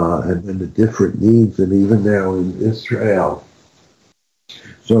 and then the different needs, and even now in Israel.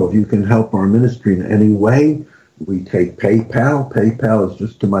 So if you can help our ministry in any way, we take PayPal. PayPal is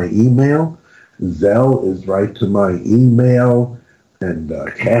just to my email. Zelle is right to my email. And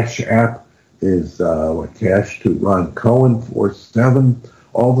Cash App is cash to Ron Cohen 47.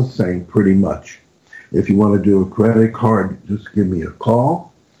 All the same, pretty much. If you want to do a credit card, just give me a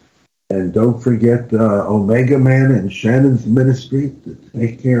call. And don't forget Omegaman and Shannon's ministry to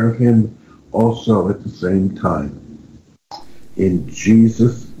take care of him also at the same time. In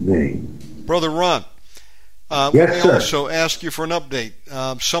Jesus' name. Brother Ron, yes, let me sir. also ask you for an update.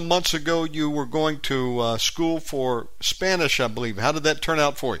 Some months ago, you were going to school for Spanish, I believe. How did that turn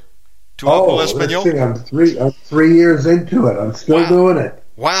out for you? Tu hablas español? Let's see, I'm 3 years into it. I'm still doing it.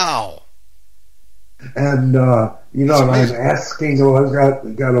 Wow. And, and I'm asking,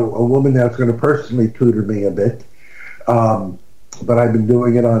 I've got a woman that's going to personally tutor me a bit. But I've been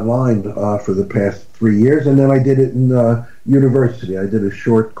doing it online for the past 3 years, and then I did it in university. I did a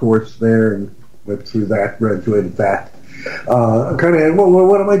short course there and went through that, graduated that.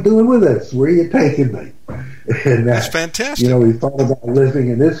 What am I doing with this? Where are you taking me? And that's fantastic. We thought about living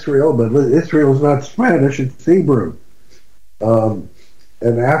in Israel, but Israel's not Spanish, it's Hebrew. And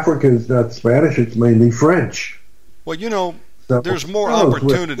Africa is not Spanish, it's mainly French. Well, there's more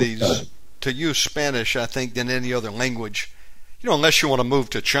opportunities to use Spanish, I think, than any other language. Unless you want to move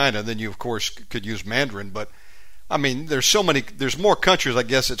to China, then you, of course, could use Mandarin. But, I mean, there's more countries, I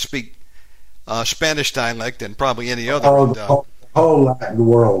guess, that speak Spanish dialect than probably any other. The whole Latin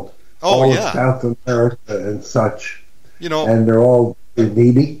world. Oh, all yeah. Of South America and such. You know, and they're all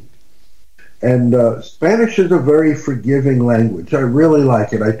needy. And Spanish is a very forgiving language. I really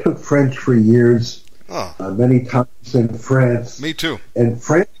like it. I took French for years, many times in France. Me too. And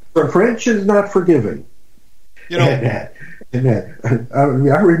French is not forgiving. You know,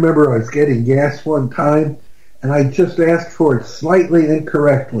 I remember I was getting gas one time, and I just asked for it slightly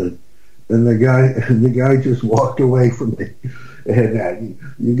incorrectly, and the guy just walked away from me. And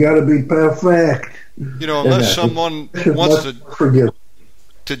you got to be perfect. You know, unless someone wants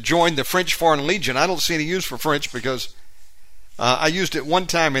to join the French Foreign Legion, I don't see any use for French because I used it one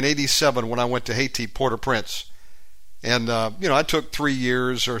time in '87 when I went to Haiti, Port-au-Prince, and I took 3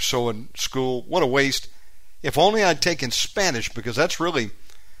 years or so in school. What a waste! If only I'd taken Spanish, because that's really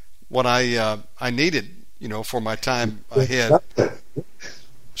what I needed, for my time ahead.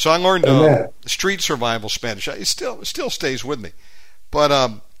 So I learned street survival Spanish. It still stays with me,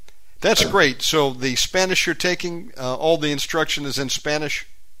 but that's great. So the Spanish you're taking, all the instruction is in Spanish.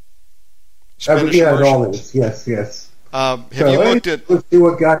 Spanish it all is. Yes. Have you looked at? Let's see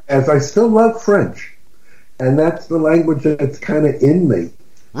what God has. I still love French, and that's the language that's kind of in me.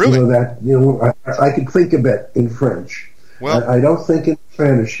 Really? I can think a bit in French. Well, I don't think in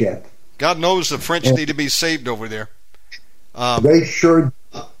Spanish yet. God knows the French need to be saved over there. They sure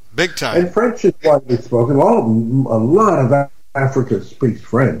big time. And French is widely spoken. A lot of Africa speaks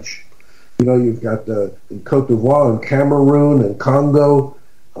French. You've got Cote d'Ivoire and Cameroon and Congo.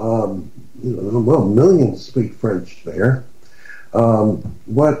 Millions speak French there.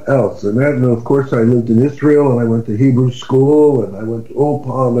 What else? And then, of course, I lived in Israel, and I went to Hebrew school, and I went to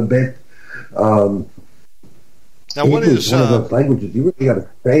Opal a bit. Now, what is one of those languages you really got to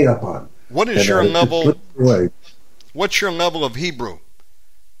stay up on? What is your level? What's your level of Hebrew?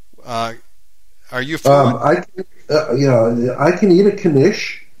 Are you fluent? I can eat a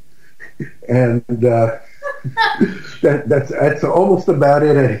knish, and that's almost about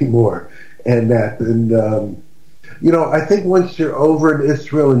it anymore. I think once you're over in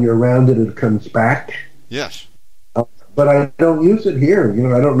Israel and you're around it comes back. Yes. But I don't use it here.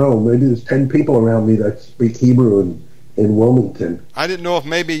 I don't know. Maybe there's 10 people around me that speak Hebrew in Wilmington. I didn't know if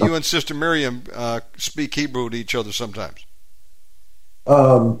maybe you and Sister Miriam speak Hebrew to each other sometimes.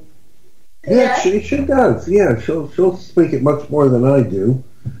 Yeah, she does. Yeah, she'll speak it much more than I do.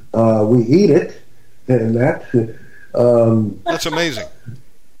 We eat it, and that. That's amazing.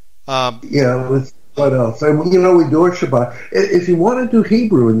 What else? And we do our Shabbat. If you want to do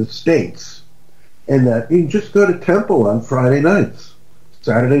Hebrew in the States, and that you can just go to temple on Friday nights,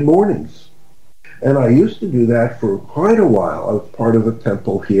 Saturday mornings. And I used to do that for quite a while. I was part of a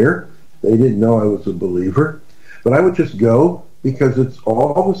temple here. They didn't know I was a believer, but I would just go because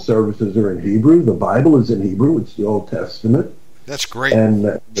all the services are in Hebrew. The Bible is in Hebrew. It's the Old Testament. That's great. And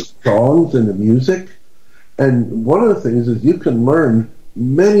the songs and the music. And one of the things is you can learn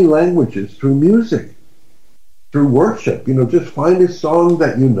many languages through music, through worship. Just find a song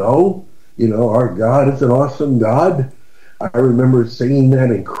that you know. Our God is an awesome God. I remember singing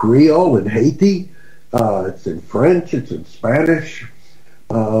that in Creole in Haiti. It's in French. It's in Spanish.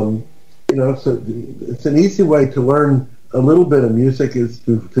 So it's an easy way to learn a little bit of music is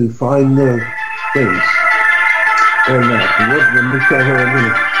to find the things. And let me tell her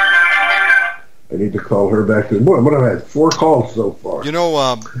I need to call her back to the morning. But I've had 4 calls so far.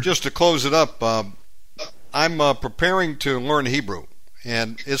 Just to close it up, I'm preparing to learn Hebrew,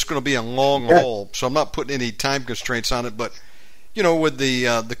 and it's going to be a long haul, so I'm not putting any time constraints on it. But, with the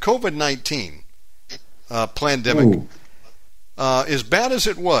COVID-19 pandemic, as bad as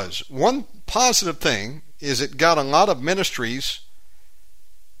it was, one positive thing is it got a lot of ministries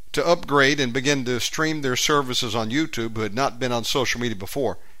to upgrade and begin to stream their services on YouTube who had not been on social media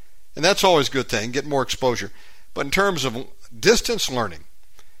before. And that's always a good thing, get more exposure. But in terms of distance learning,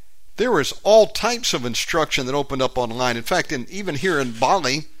 there is all types of instruction that opened up online. In fact, even here in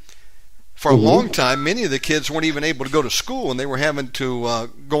Bali, for a long time, many of the kids weren't even able to go to school, and they were having to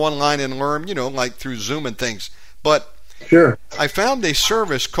go online and learn, like through Zoom and things. But sure, I found a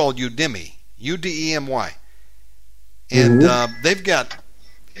service called Udemy, Udemy, and they've got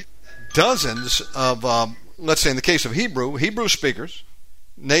dozens of, let's say in the case of Hebrew speakers,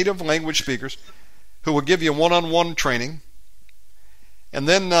 native language speakers, who will give you one-on-one training. And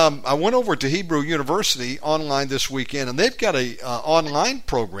then I went over to Hebrew University online this weekend, and they've got a online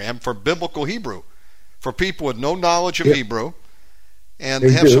program for biblical Hebrew for people with no knowledge of Hebrew, and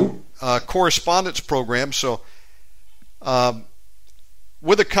they have some correspondence programs. So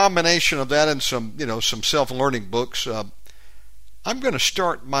with a combination of that and some self-learning books, I'm going to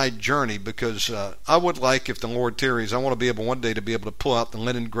start my journey because I would like, if the Lord tarries, I want to be able one day to be able to pull out the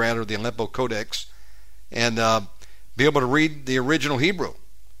Leningrad or the Aleppo Codex and be able to read the original Hebrew.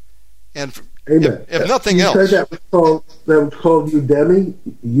 And if nothing else, you said that was called Udemy,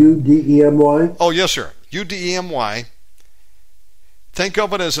 Udemy. Oh yes, sir, Udemy. Think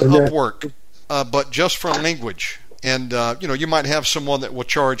of it as an Upwork, but just for language. And you might have someone that will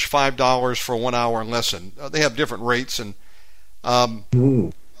charge $5 for a 1-hour lesson. They have different rates, and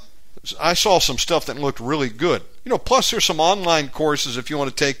I saw some stuff that looked really good. Plus there's some online courses if you want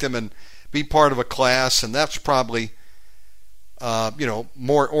to take them and be part of a class, and that's probably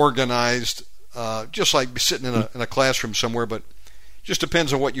more organized, just like sitting in a classroom somewhere. But just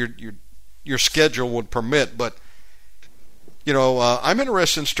depends on what your schedule would permit. But I'm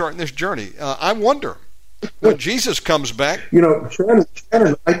interested in starting this journey. I wonder when Jesus comes back. Shannon,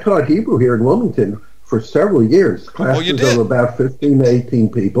 I taught Hebrew here in Wilmington for several years, classes of about 15 to 18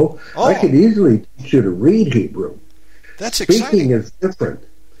 people. I could easily teach you to read Hebrew. That's exciting. Speaking is different,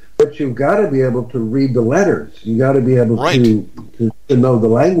 but you've got to be able to read the letters. You've got to be able to know the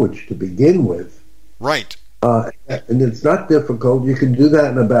language to begin with. Right. And it's not difficult. You can do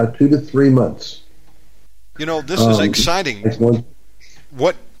that in about 2 to 3 months. This is exciting.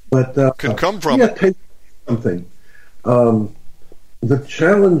 What could come from it? Take something. The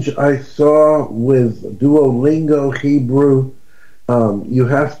challenge I saw with Duolingo Hebrew, you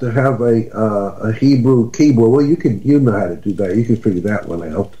have to have a Hebrew keyboard. Well, you know how to do that. You can figure that one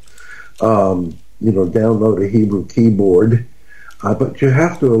out. Download a Hebrew keyboard. But you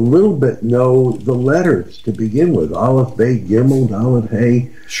have to a little bit know the letters to begin with. Aleph, Bey, Gimel, Dalet, Hey.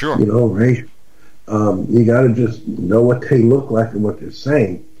 Sure. Resh. You got to just know what they look like and what they're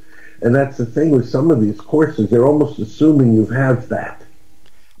saying. And that's the thing with some of these courses. They're almost assuming you have that.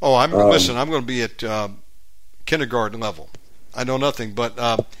 Oh, I'm going to be at kindergarten level. I know nothing, but,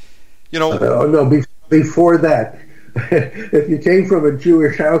 no, before that, if you came from a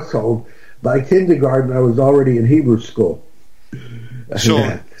Jewish household, by kindergarten I was already in Hebrew school. So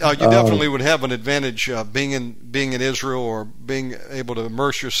you definitely would have an advantage being in Israel or being able to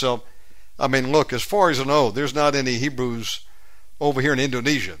immerse yourself. I mean, look, as far as I know, there's not any Hebrews over here in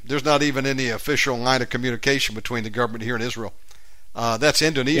Indonesia. There's not even any official line of communication between the government here in Israel. That's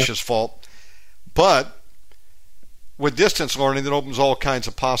Indonesia's fault. But with distance learning, that opens all kinds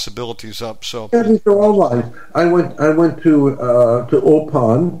of possibilities up. So these are all lines. I went to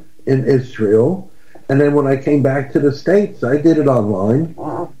Opan in Israel, and then when I came back to the States, I did it online,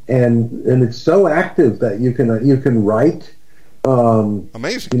 and it's so active that you can write.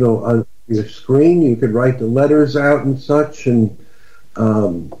 Amazing. On your screen, you can write the letters out and such, and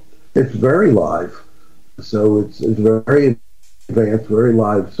it's very live. So it's very advanced, very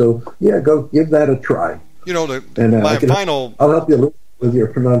live. So go give that a try. I'll help you a little with your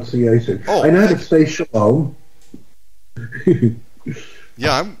pronunciation. Oh, I know how to say shalom.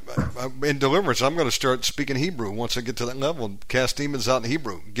 Yeah, I'm in deliverance. I'm going to start speaking Hebrew once I get to that level and cast demons out in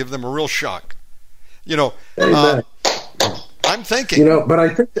Hebrew. Give them a real shock. Amen. I'm thinking. But I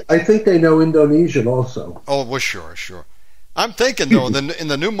think they know Indonesian also. Oh, well, sure. I'm thinking, though, in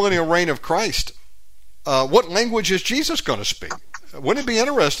the new millennial reign of Christ, what language is Jesus going to speak? Wouldn't it be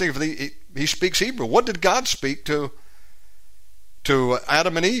interesting if he speaks Hebrew? What did God speak to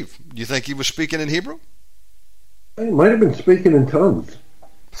Adam and Eve? Do you think he was speaking in Hebrew? He might have been speaking in tongues.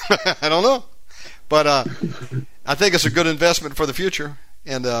 I don't know. But I think it's a good investment for the future.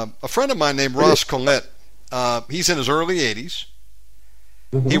 And a friend of mine named Ross Collette, he's in his early 80s.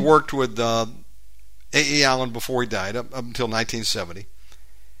 Mm-hmm. He worked with A.E. Allen before he died, up until 1970.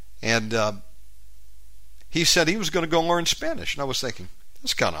 And he said he was going to go learn Spanish. And I was thinking,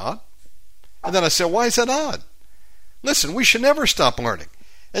 that's kind of odd. And then I said, why is that odd? Listen, we should never stop learning.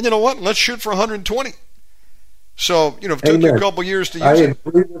 And you know what? Let's shoot for 120. So, if it took you a couple years to use I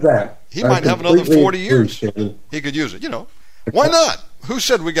agree with that. He might have another 40 years. He could use it. Why not? Who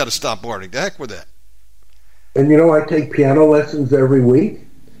said we got to stop learning? The heck with that. And I take piano lessons every week,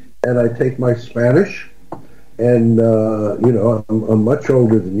 and I take my Spanish, and I'm much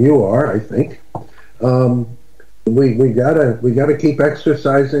older than you are, I think. We gotta keep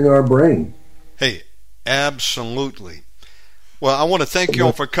exercising our brain. Hey, absolutely. Well, I want to thank you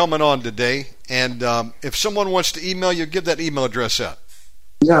all for coming on today. And if someone wants to email you, give that email address out.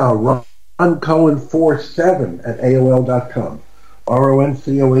 Yeah, RonCohen47 at AOL.com.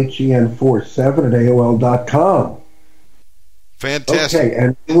 RONCOHEN 47 at AOL.com. Fantastic. Okay,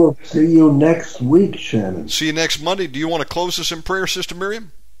 and we'll see you next week, Shannon. See you next Monday. Do you want to close us in prayer, Sister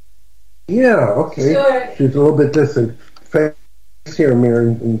Miriam? Yeah, okay. Sure. She's a little bit distant. Face here,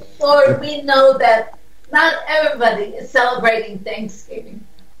 Miriam. Lord, we know that not everybody is celebrating Thanksgiving,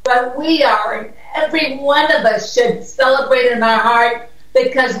 but we are, and every one of us should celebrate in our heart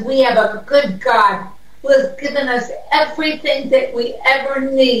because we have a good God who has given us everything that we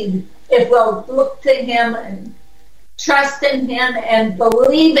ever need if we'll look to Him and trust in Him and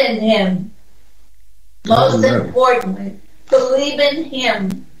believe in Him. Most importantly, believe in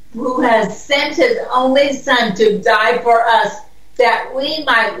Him who has sent His only Son to die for us that we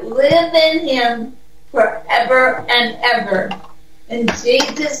might live in Him forever and ever. In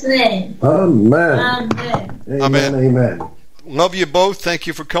Jesus' name. Amen. Amen. Amen. Amen. Love you both. Thank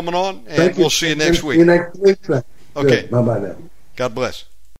you for coming on, and we'll see you next week. See you next week. Okay. Bye-bye now. God bless.